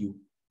am sorry.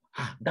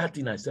 That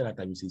thing I said that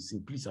time, you say,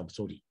 please, I'm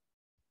sorry.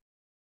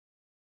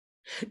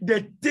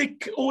 They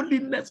take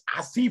holiness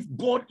as if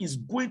God is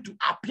going to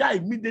appear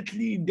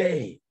immediately in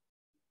there.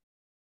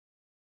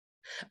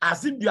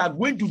 As if you are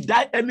going to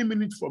die any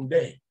minute from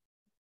there.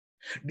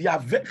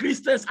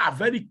 Christians are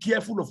very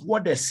careful of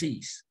what they say.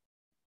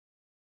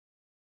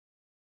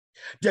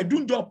 They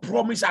don't just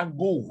promise and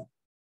go.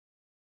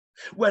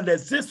 When they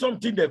say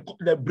something,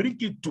 they bring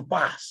it to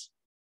pass.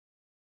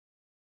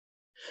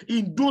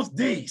 In those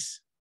days,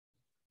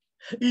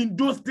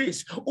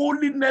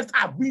 holiness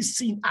has been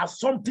seen as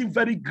something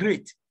very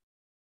great.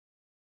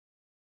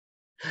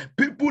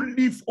 People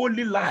live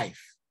holy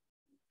life.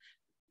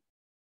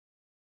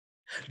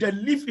 They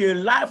live a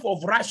life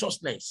of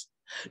righteousness.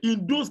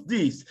 In those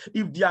days,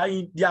 if they are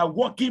in their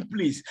working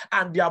place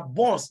and their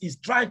boss is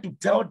trying to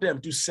tell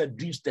them to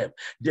seduce them,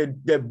 they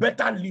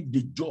better leave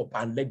the job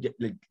and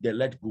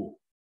let go.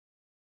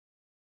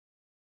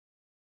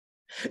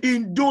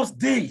 In those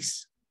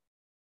days,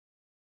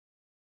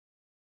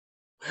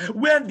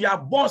 when their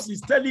boss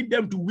is telling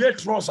them to wear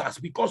trousers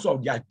because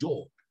of their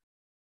job,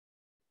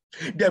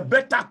 they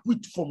better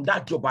quit from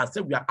that job and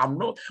say, I'm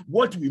not,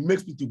 what will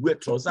make me to wear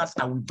trousers,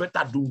 and we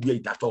better don't wear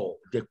it at all.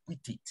 They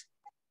quit it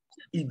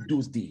in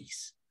those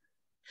days.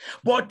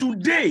 But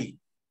today,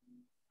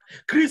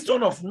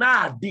 Christians of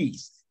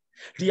nowadays,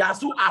 they are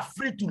so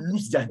afraid to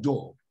lose their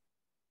job.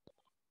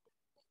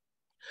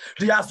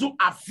 They are so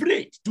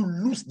afraid to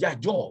lose their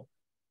job.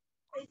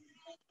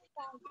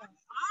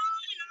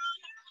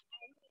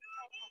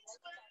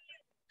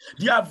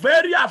 They are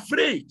very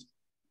afraid.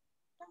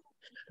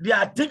 They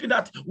are thinking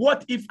that,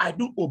 what if I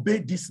don't obey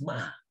this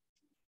man?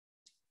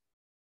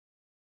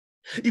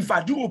 If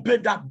I do obey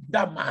that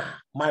man,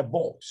 my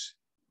boss,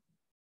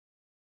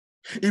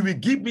 he will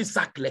give me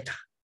sack letter.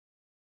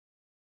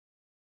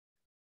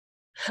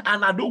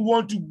 And I don't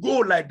want to go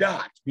like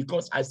that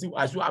because I still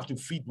have to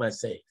feed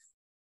myself.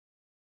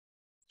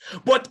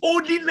 But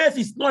holiness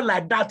is not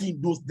like that in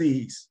those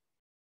days.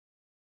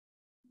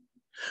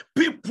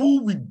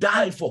 People will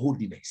die for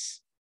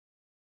holiness.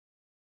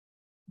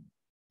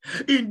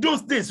 In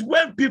those days,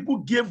 when people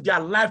gave their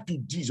life to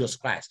Jesus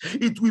Christ,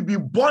 it will be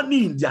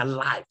burning in their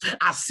life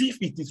as if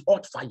it is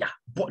hot fire.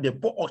 But they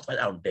pour hot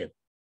fire on them.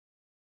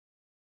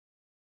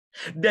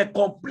 They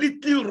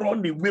completely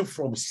run away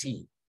from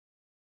sin.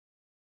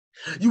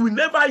 You will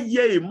never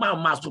hear a man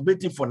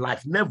masturbating for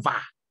life. Never.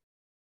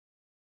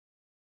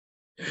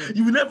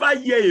 You will never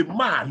hear a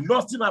man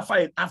lusting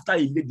after a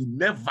lady.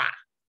 Never.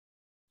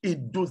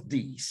 In those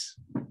days.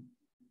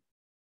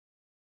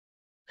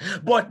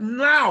 But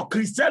now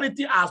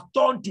Christianity has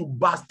turned to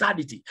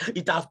bastardity.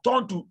 It has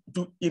turned to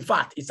in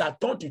fact, it has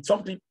turned to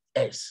something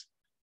else.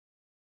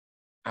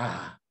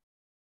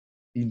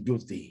 In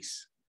those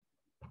days.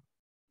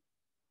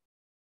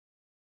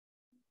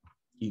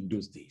 In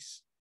those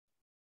days.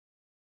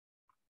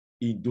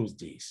 In those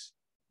days.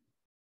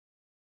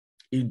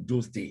 In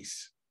those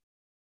days.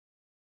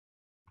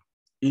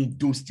 In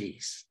those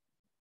days.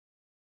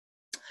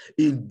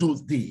 In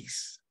those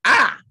days.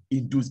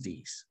 In those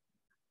days.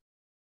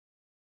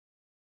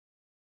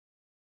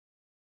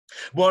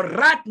 But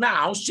right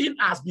now, sin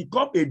has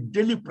become a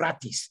daily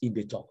practice in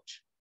the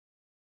church.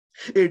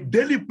 A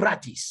daily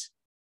practice.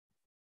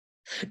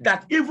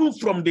 That even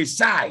from the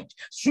side,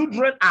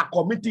 children are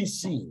committing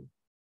sin.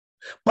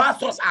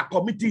 Pastors are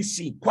committing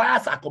sin.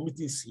 Choirs are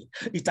committing sin.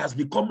 It has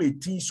become a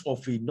thing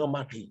of a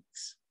normal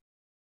things.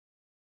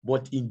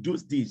 But in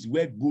those days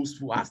where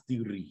gospel are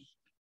still real,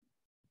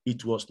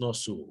 it was not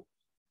so.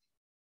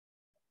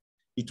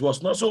 It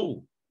was not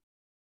so.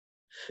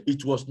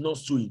 It was not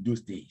so in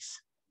those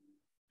days.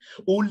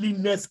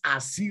 Holiness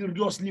are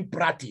seriously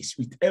practiced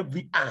with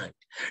every hand.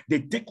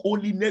 They take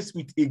holiness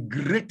with a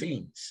great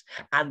things,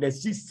 and they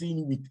see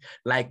sin with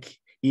like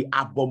an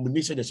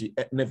abomination that she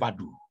never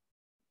do.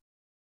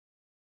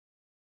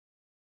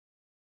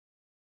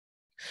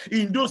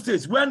 In those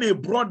days, when a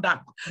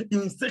brother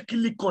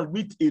mistakenly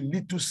commit a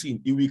little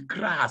sin, he will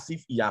cry as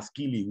if he has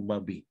killed a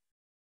human being.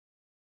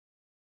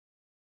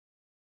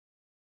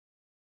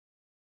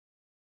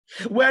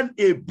 When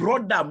a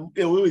brother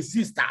or a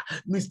sister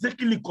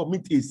mistakenly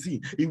commit a sin,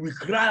 he will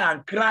cry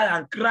and cry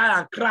and cry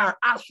and cry and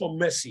ask for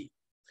mercy,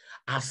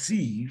 as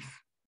if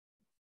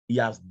he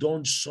has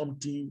done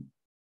something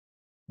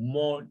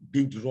more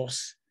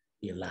dangerous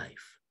in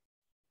life.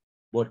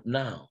 But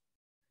now,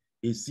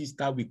 a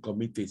sister will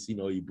commit a sin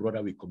or a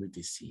brother will commit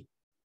a sin.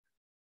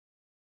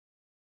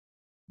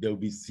 They will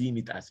be seeing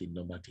it as a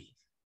normal thing.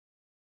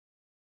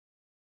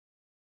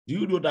 Do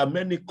you know that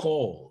many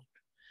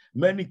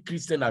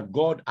Christians that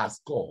God has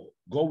called,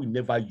 God will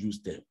never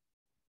use them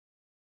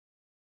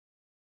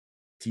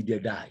till they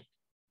die?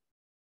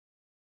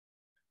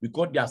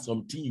 Because there's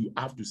something you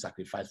have to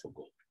sacrifice for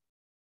God.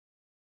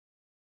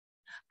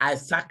 I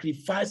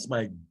sacrifice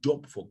my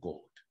job for God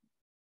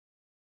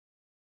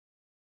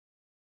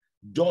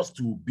just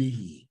to obey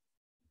Him.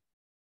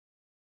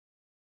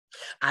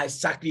 I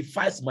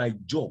sacrifice my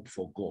job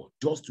for God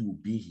just to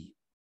obey Him.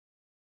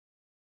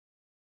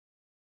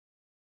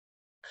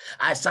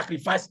 I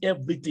sacrifice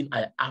everything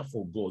I have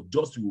for God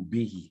just to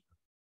obey Him.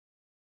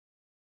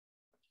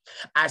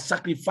 I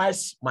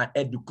sacrifice my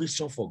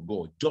education for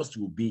God just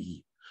to obey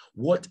Him.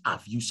 What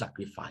have you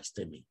sacrificed?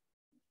 Tell me.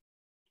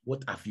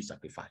 What have you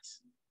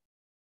sacrificed?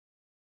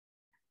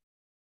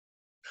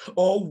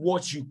 All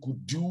what you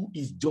could do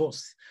is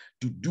just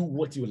to do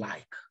what you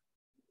like.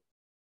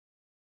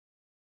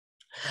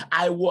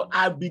 I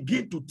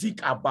begin to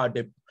think about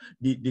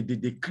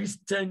the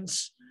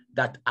Christians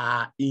that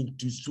are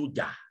into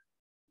soldier,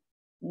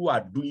 who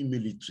are doing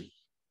military.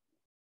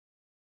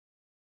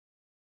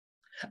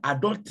 I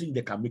don't think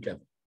they can make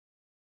it.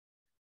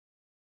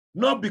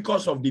 Not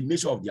because of the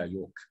nature of their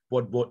yoke,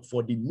 but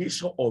for the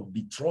nature of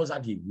the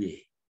trousers they wear.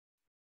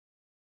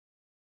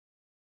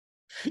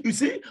 You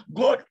see,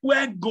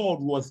 when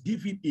God was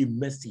giving a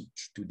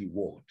message to the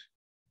world,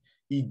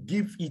 He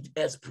gave it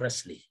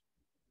expressly,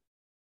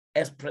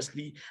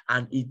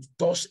 and it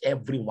touched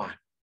everyone.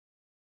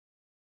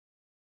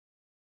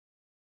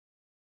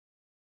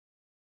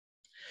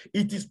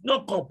 It is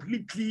not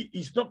completely,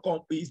 it's not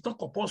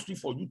compulsory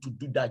for you to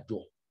do that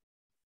job.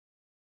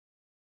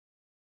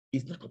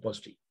 It's not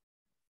compulsory.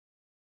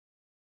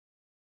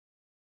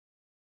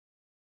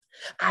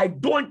 I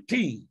don't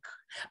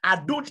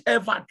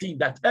ever think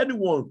that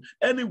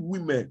any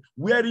women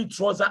wearing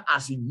trousers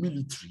as in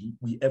military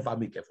will ever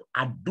make effort.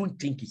 I don't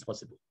think it's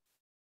possible.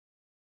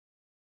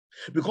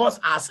 Because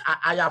as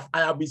I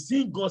have been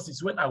seeing God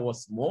since when I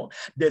was small,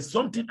 there's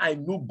something I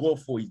know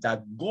God for, is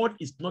that God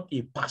is not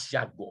a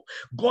partial God.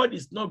 God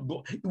is not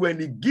God. When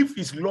He gives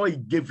His law, He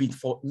gave it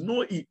for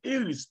no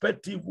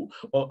irrespective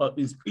of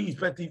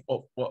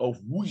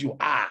who you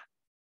are.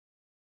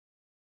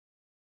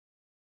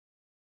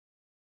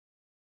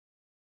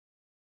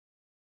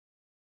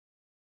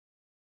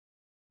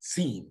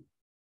 Sin.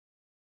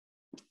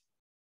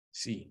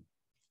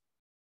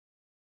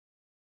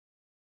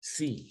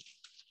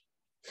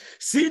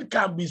 Sin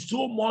can be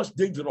so much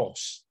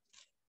dangerous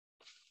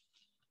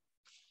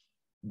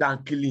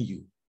than killing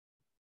you.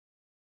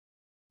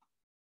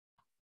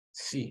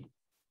 Sin.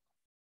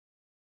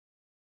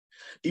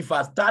 If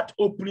I start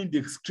opening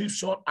the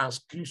scripture,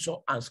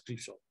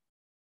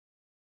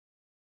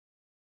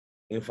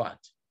 in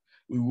fact,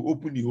 we will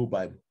open the whole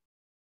Bible.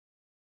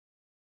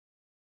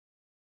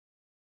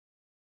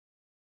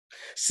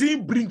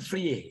 Sin brings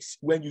fears.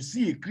 When you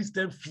see a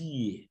Christian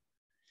fear,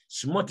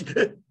 when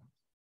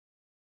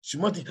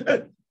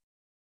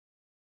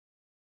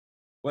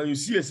you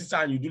see a sister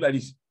and you do like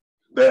this,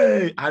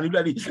 and you do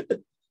like this,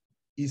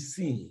 it's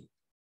sin.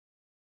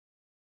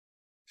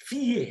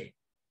 Fear.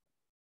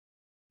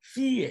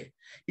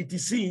 It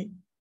is sin.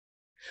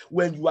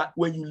 When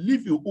you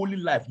live your holy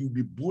life, you'll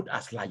be bold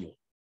as lion.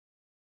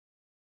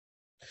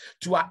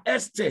 To our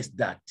extent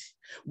that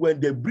when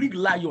they bring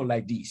lion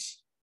like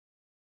this,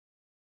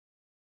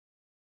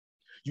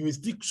 you will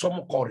still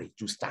some courage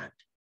to stand.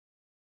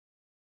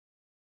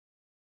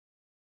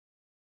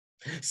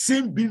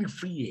 Sin being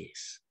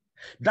fears.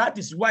 That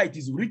is why it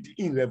is written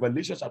in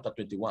Revelation chapter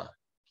 21.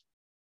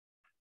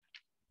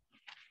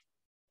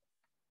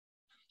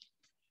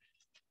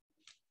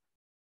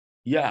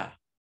 Yeah.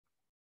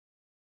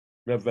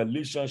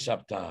 Revelation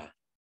chapter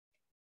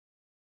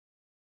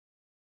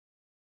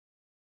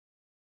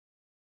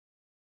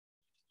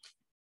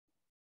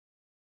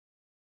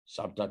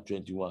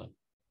 21.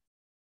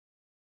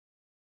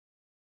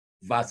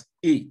 Verse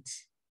 8.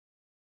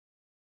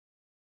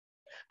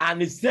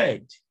 And it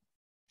said,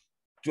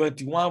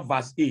 21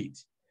 verse 8,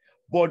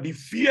 but the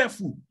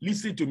fearful,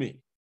 listen to me,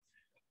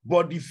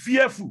 but the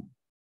fearful,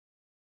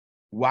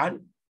 1,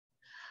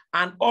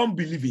 and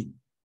unbelieving,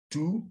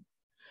 2,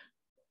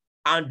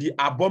 and the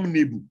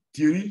abominable,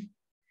 3,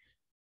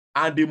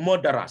 and the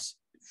murderers,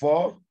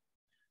 4,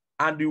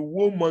 and the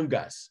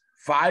warmongers,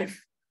 5,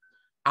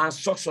 and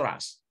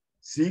sorcerers,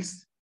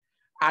 6,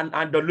 and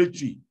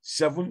idolatry,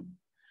 7,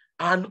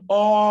 and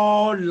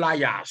all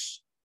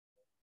liars,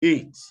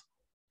 8,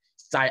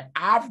 shall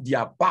have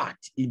their part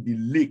in the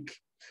lake,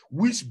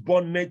 which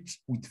burneth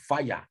with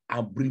fire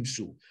and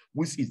brimstone,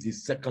 which is the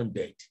second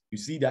death. You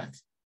see that?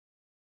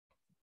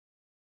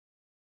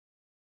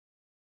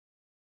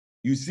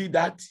 You see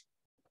that?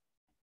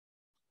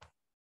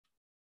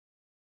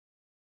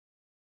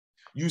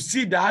 You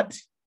see that?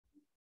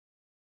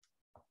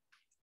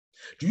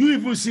 Do you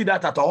even see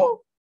that at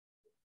all?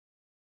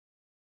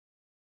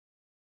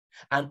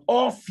 And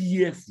all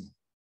fearful.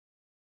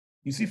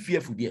 You see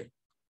fearful there.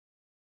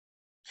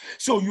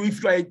 So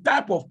if you are a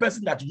type of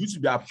person that used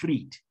to be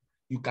afraid,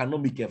 you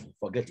cannot make heaven.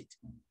 Forget it.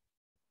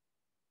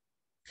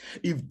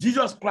 If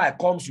Jesus Christ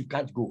comes, you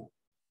can't go.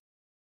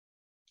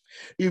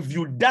 If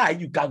you die,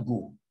 you can't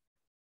go.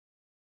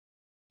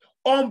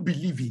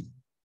 Unbelieving.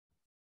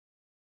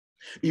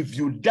 If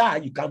you die,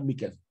 you can't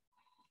make heaven.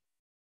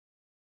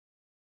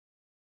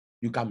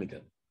 You can't make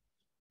heaven.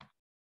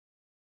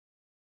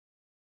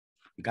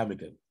 You can't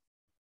make heaven.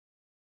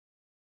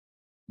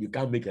 You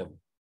can't make heaven.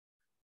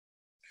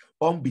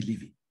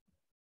 Unbelieving.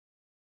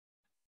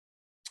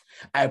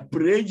 I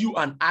pray you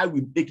and I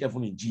will make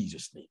heaven in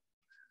Jesus' name.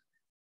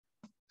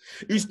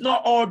 It's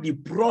not all the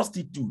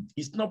prostitute.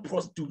 It's not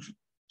prostitution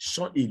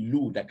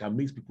alone that can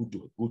make people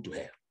to go to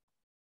hell.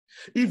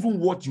 Even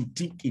what you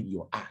think in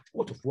your heart.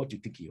 What of what you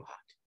think in your heart?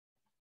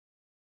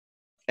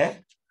 Eh?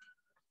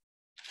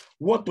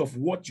 What of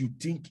what you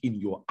think in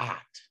your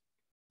heart?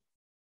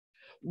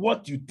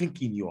 What you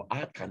think in your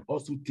heart can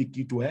also take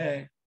you to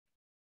hell.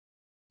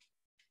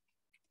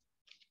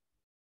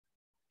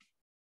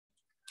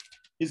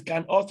 It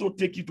can also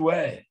take you to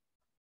hell.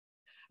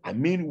 I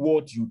mean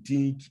what you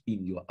think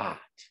in your heart.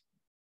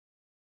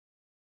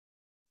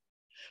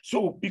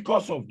 So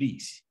because of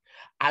this,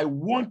 I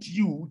want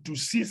you to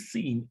see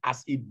sin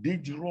as a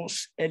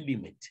dangerous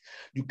element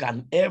you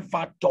can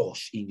ever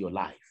touch in your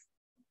life.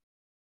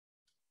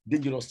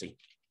 Dangerous thing.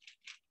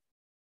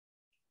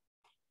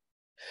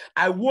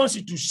 I want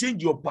you to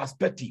change your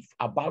perspective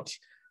about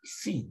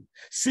sin.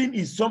 Sin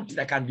is something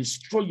that can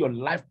destroy your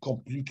life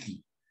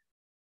completely,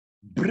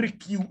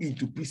 break you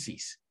into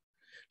pieces,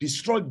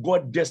 destroy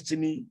God's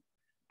destiny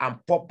and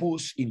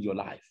purpose in your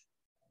life,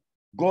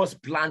 God's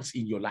plans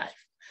in your life.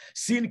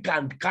 Sin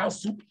can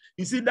cancel.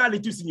 You see that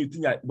little sin you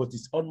think, but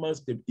it's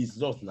almost, it's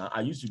lost now.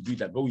 I used to do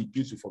that. God will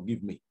please to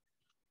forgive me.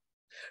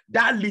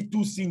 That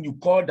little sin you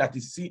call that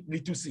is sin,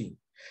 little sin,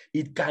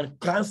 it can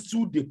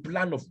cancel the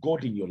plan of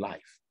God in your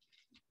life.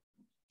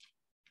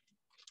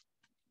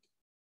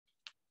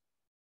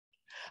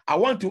 I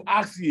want to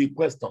ask you a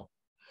question.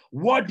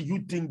 What do you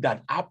think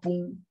that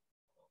happened?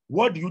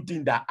 What do you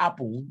think that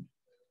happened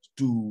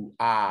to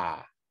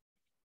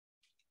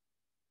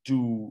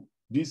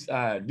this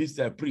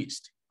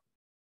priest?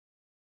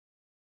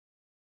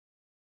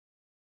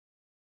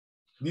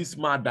 This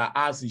man that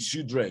has his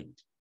children.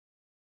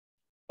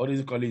 What does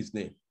he call his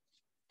name?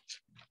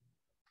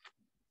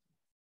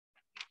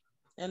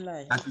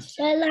 Eli.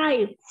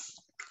 Eli.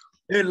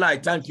 Eli,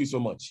 thank you so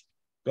much.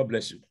 God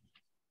bless you.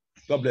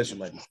 God bless you,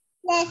 my dear.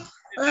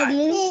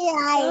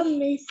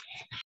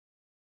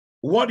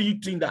 What do you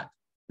think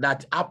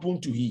that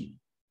happened to him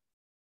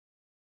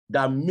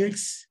that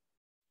makes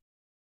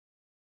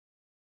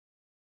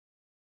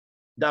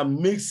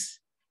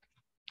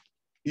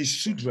his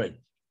children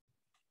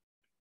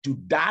to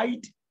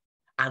die,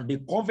 and the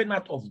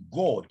covenant of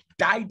God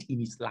died in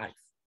his life?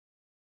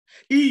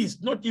 He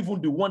is not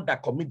even the one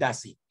that committed that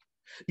sin.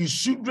 His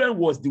children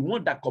was the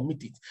one that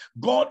committed.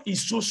 God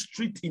is so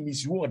strict in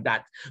his word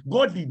that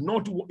God did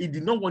not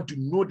want to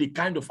know the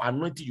kind of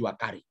anointing you are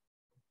carrying.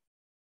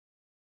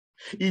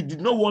 He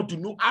did not want to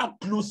know how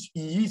close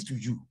he is to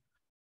you.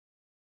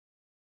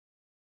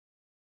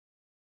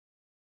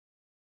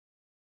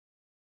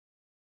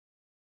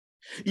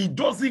 He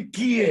doesn't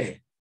care.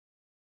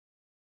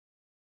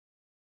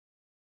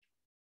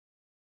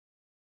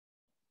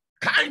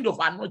 kind of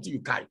anointing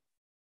you carry.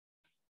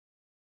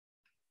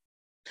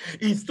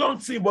 It's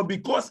not sin, but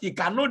because he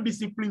cannot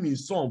discipline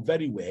his son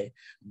very well,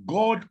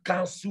 God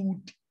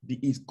canceled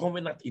his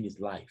covenant in his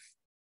life.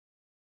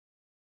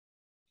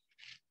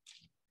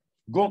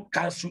 God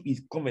canceled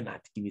his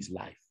covenant in his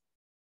life.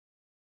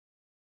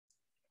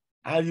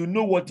 And you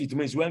know what it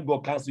means when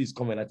God cancels his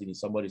covenant in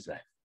somebody's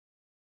life?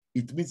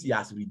 It means he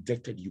has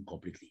rejected you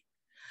completely.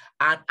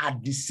 And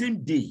at the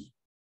same day,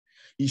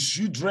 his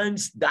children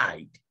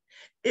died.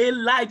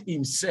 Eli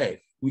himself,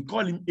 we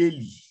call him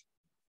Eli.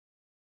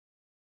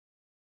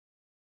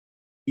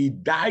 He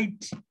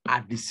died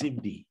at the same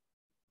day.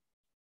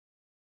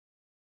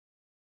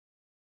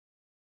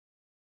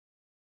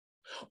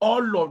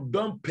 All of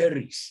them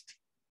perished.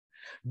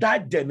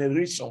 That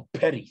generation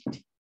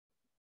perished.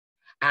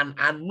 And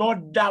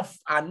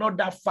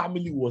another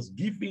family was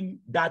given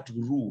that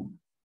rule.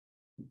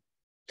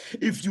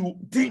 If you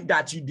think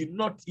that you did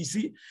not, you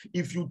see,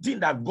 if you think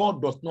that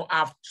God does not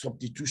have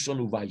substitution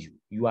over you,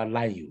 you are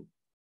lying.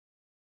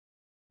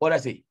 What I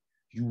say?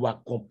 You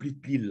are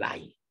completely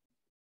lying.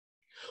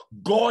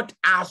 God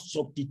has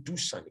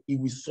substitution. He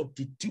will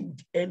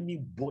substitute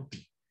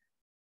anybody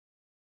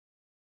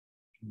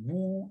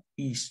who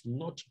is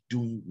not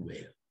doing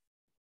well.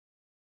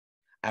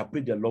 I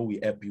pray the Lord will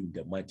help you in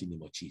the mighty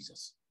name of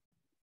Jesus.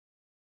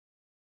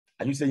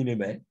 Are you saying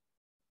amen?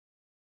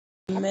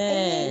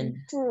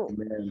 Amen.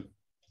 Amen.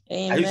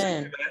 Amen. Are you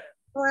saying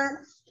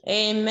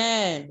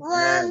amen?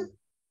 Amen.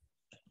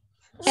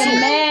 So,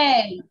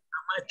 Amen.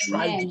 I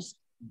try to say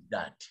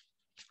that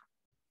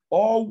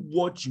all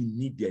what you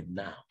needed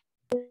now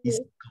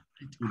is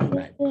complete in your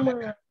life.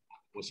 God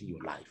was in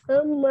your life.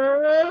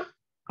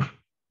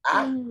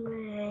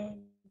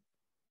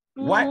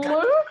 Why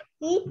can't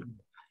you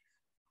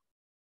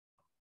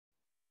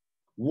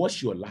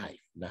wash your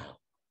life now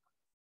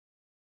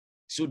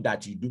so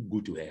that you don't go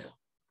to hell?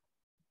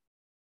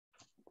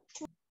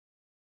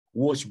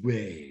 Wash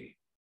well.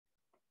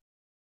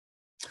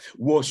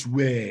 Wash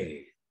well.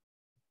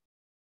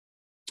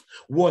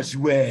 Wash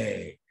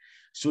well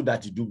so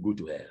that you don't go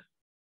to hell.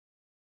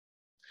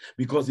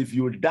 Because if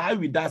you die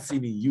with that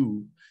sin in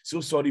you,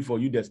 so sorry for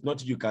you, there's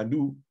nothing you can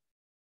do.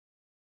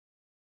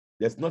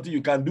 There's nothing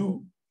you can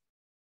do.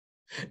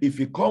 If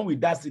you come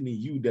with that sin in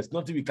you, there's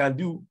nothing we can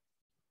do.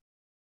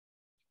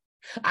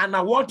 And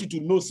I want you to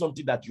know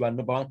something, that you are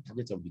number one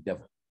target of the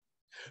devil.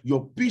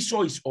 Your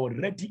picture is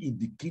already in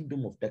the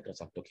kingdom of darkness.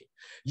 I'm talking.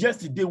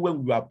 Yesterday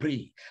when we were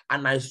praying,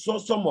 and I saw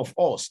some of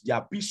us, their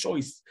picture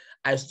is,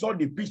 I saw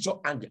the picture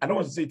angry. I don't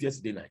want to say it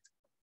yesterday night.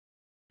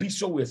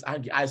 Picture was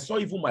angry. I saw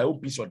even my own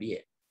picture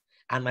there.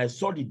 And I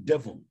saw the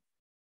devil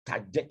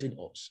targeting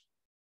us.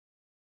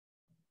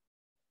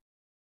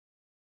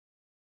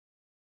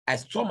 I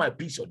saw my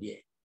picture there.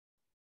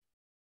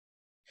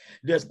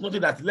 There's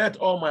nothing that let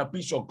all my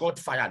picture got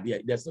fire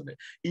there. There's nothing.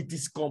 It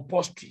is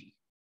compulsory.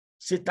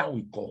 Satan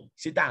will come.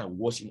 Satan is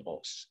watching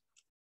us.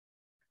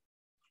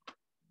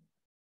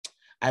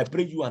 I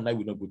pray you and I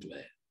will not go to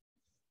hell.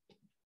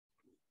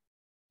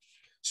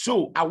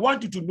 So I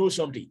want you to know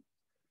something,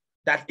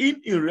 that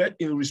in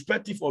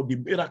irrespective of the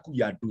miracle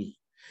you are doing,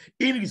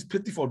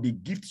 irrespective of the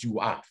gift you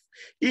have,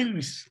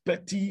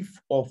 irrespective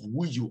of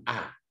who you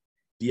are,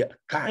 the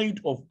kind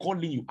of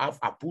calling you have,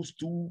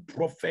 apostle,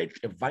 prophet,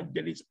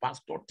 evangelist,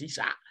 pastor,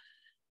 teacher,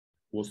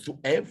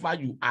 whatsoever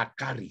you are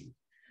carrying,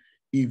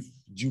 if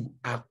you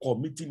are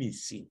committing a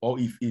sin, or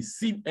if a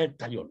sin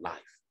enter your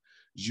life,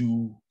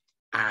 you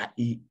are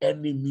an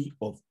enemy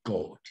of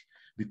God,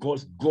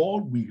 because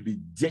God will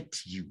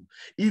reject you.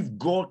 If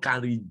God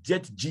can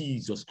reject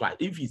Jesus Christ,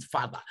 if his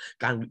father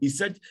can, he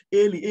said,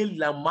 Eli, Eli,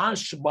 lama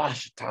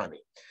sabachthani.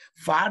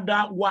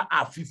 Father, why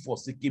have you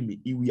forsaken me?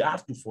 He will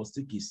have to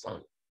forsake his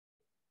son.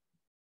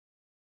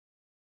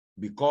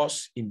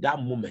 Because in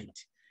that moment,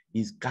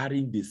 he's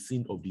carrying the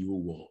sin of the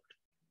whole world.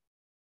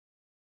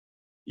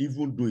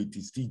 Even though it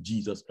is still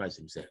Jesus Christ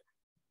himself.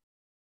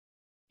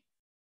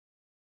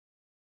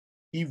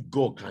 If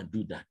God can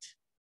do that,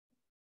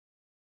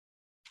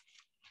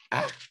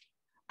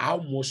 how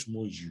much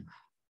more you?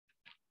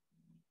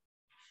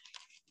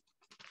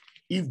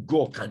 If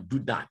God can do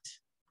that,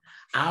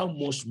 how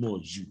much more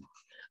you?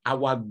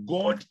 Our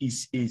God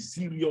is a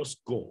serious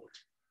God.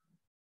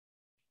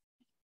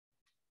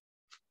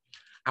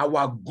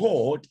 Our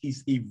God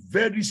is a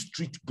very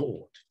strict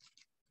God.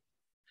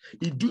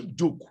 He don't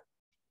joke.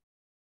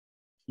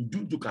 He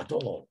don't joke at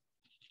all.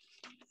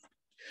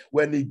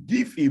 When he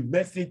gives a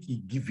message, he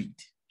gives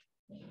it.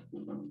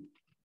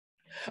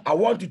 I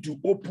want you to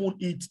open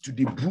it to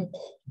the book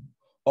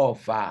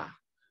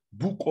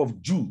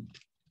of Jude.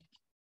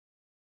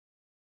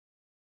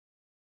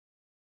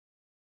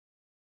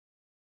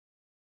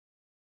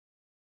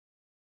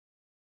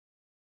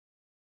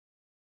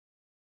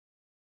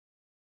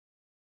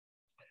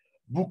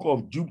 Book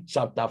of Jude,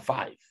 chapter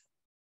 5.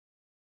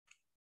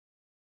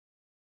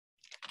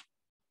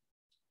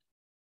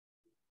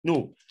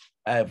 No,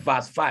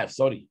 verse 5,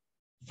 sorry.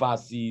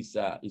 Verse is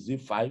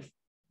it 5?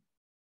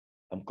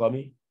 I'm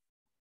coming.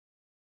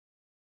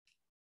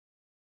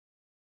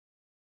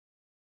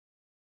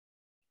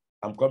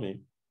 I'm coming.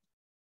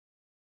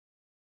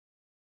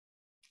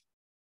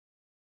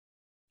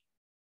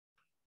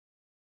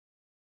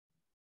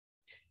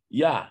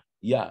 Yeah.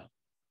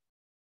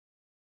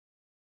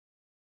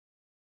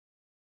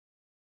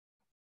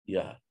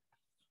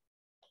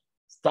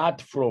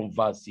 Start from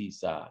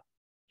verses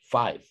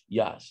 5.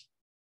 Yes.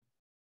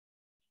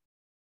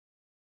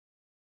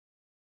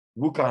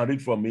 Who can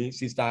read from me?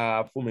 Sister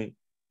Fumi,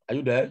 are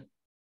you there?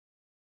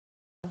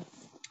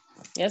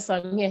 Yes,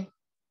 I'm here.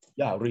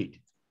 Yeah, read.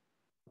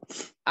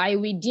 I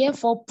will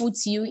therefore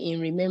put you in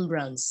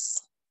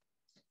remembrance,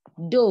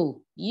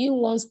 though you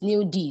once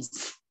knew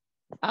this,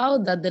 how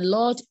that the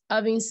Lord,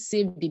 having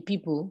saved the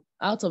people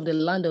out of the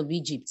land of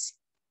Egypt,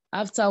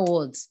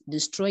 afterwards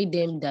destroyed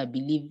them that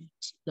believed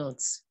not.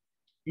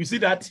 You see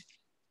that?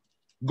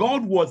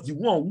 God was the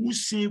one who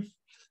saved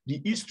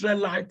the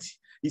Israelites.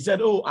 He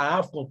said, oh, I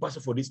have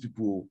compassion for these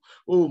people.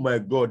 Oh my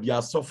God, they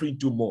are suffering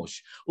too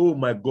much. Oh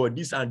my God,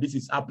 this and this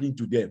is happening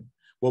to them.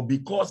 But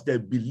because they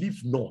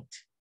believe not,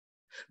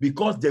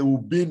 because they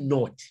obey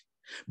not,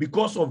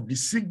 because of the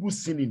single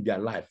sin in their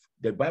life,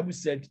 the Bible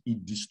said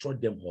it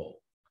destroyed them all.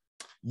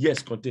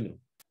 Yes, continue.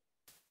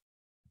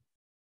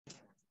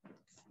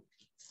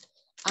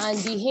 And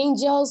the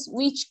angels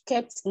which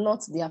kept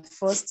not their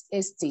first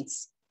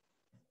estates,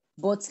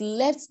 but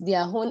left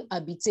their own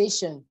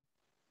habitation,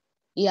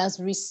 he has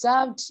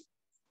reserved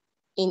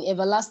in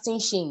everlasting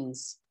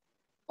chains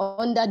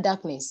under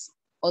darkness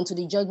unto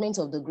the judgment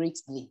of the great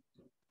day.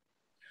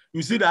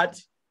 You see that?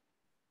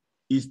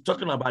 He's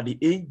talking about the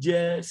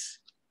angels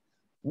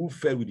who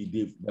fell with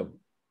the devil.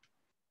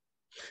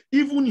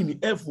 Even in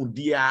heaven,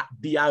 there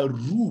are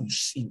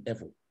rules in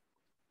heaven.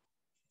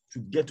 To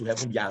get to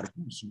heaven, there are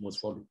rules you must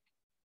follow.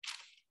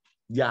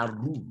 There are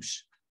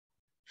rules.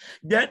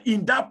 Then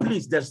in that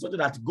place, there's nothing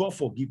that God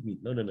forgive me.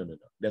 No.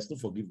 There's no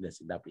forgiveness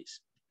in that place.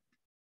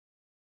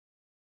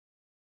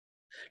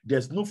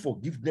 There's no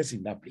forgiveness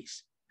in that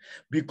place.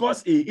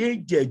 Because an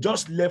angel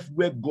just left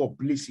where God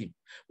placed him.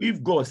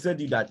 If God said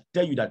that,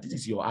 tell you that this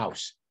is your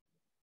house,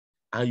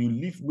 and you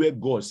live where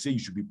God said you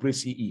should be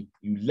praising him,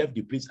 you left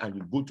the place and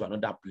you go to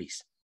another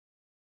place.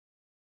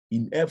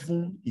 In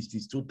heaven, it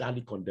is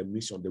totally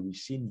condemnation. They will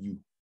shame you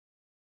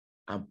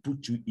and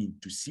put you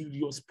into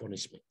serious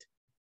punishment.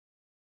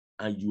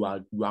 And you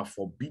are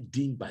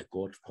forbidden by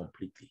God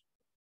completely.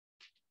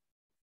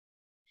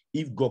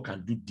 If God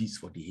can do this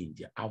for the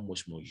angel, how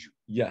much more you?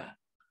 Yeah.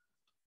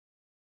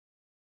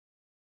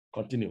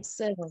 Continue.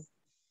 7.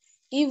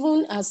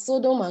 Even as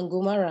Sodom and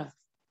Gomorrah.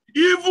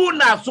 Even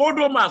as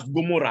Sodom and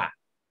Gomorrah.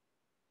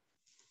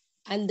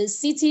 And the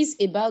cities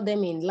about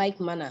them in like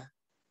manner.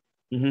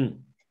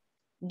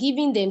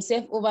 Giving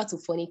themselves over to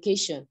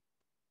fornication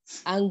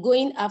and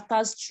going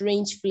after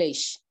strange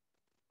flesh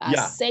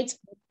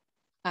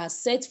are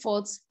set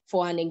forth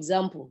for an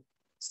example,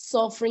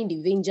 suffering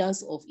the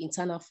vengeance of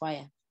eternal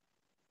fire.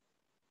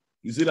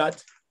 You see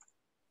that?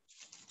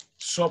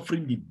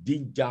 Suffering the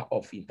danger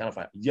of eternal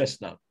fire. Yes,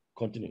 now,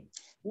 continue.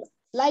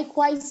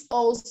 Likewise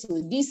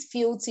also, these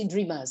filthy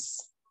dreamers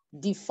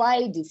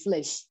defile the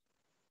flesh,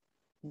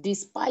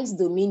 despise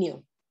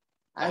dominion,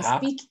 and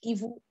speak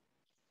evil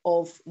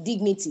of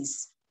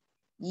dignities.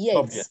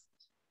 Yet.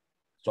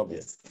 Stop here.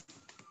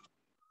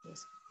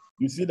 Yes.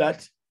 You see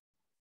that?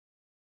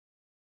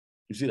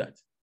 You see that?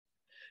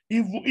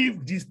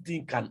 If this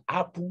thing can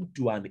happen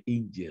to an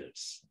angel,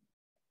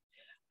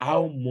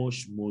 how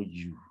much more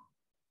you?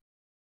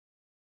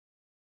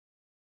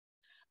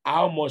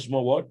 How much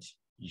more what?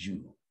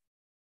 You.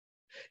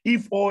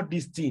 If all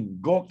these things,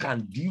 God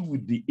can deal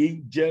with the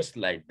angels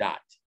like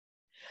that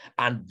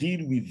and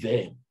deal with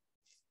them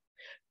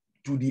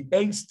to the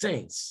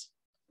extent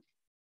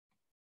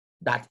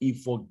that he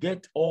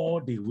forget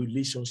all the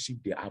relationship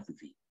they have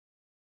with him.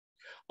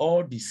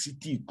 All the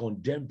city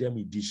condemned them,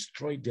 he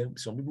destroyed them.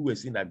 Some people were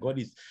saying that God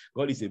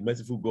is a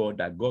merciful God,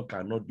 that God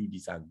cannot do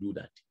this and do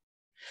that.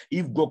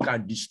 If God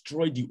can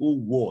destroy the whole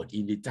world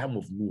in the time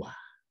of Noah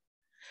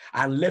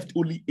and left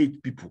only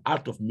 8 people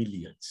out of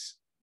millions,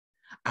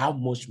 how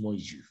much more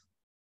you?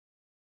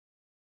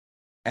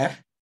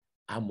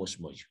 How much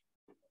more you?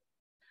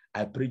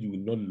 I pray you will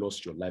not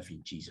lose your life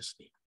in Jesus'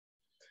 name.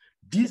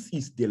 This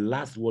is the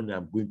last one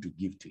I'm going to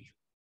give to you.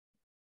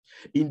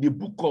 In the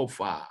book of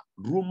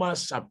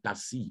Romans chapter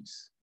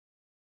 6,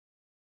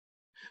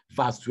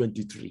 verse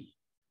 23,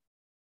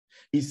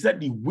 it said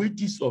the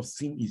wages of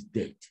sin is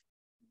death.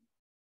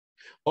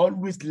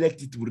 Always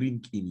let it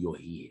ring in your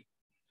ear.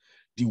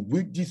 The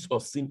wages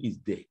of sin is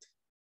death.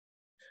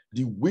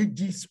 The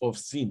wages of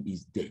sin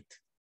is death.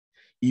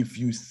 If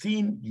you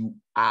sin, you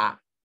are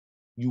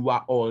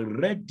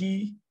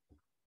already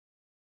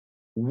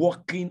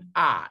working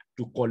hard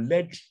to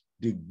collect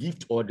the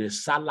gift or the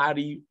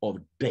salary of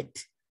death.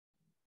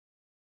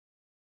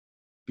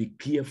 Be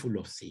careful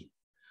of sin.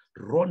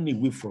 Run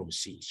away from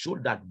sin so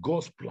that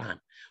God's plan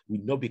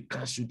will not be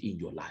cancelled in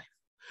your life.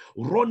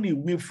 Run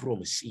away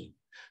from sin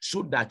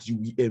so that you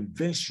will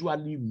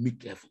eventually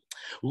make heaven.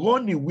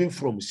 Run away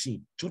from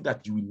sin so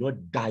that you will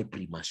not die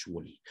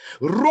prematurely.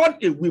 Run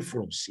away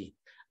from sin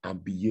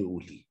and be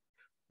holy.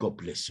 God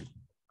bless you.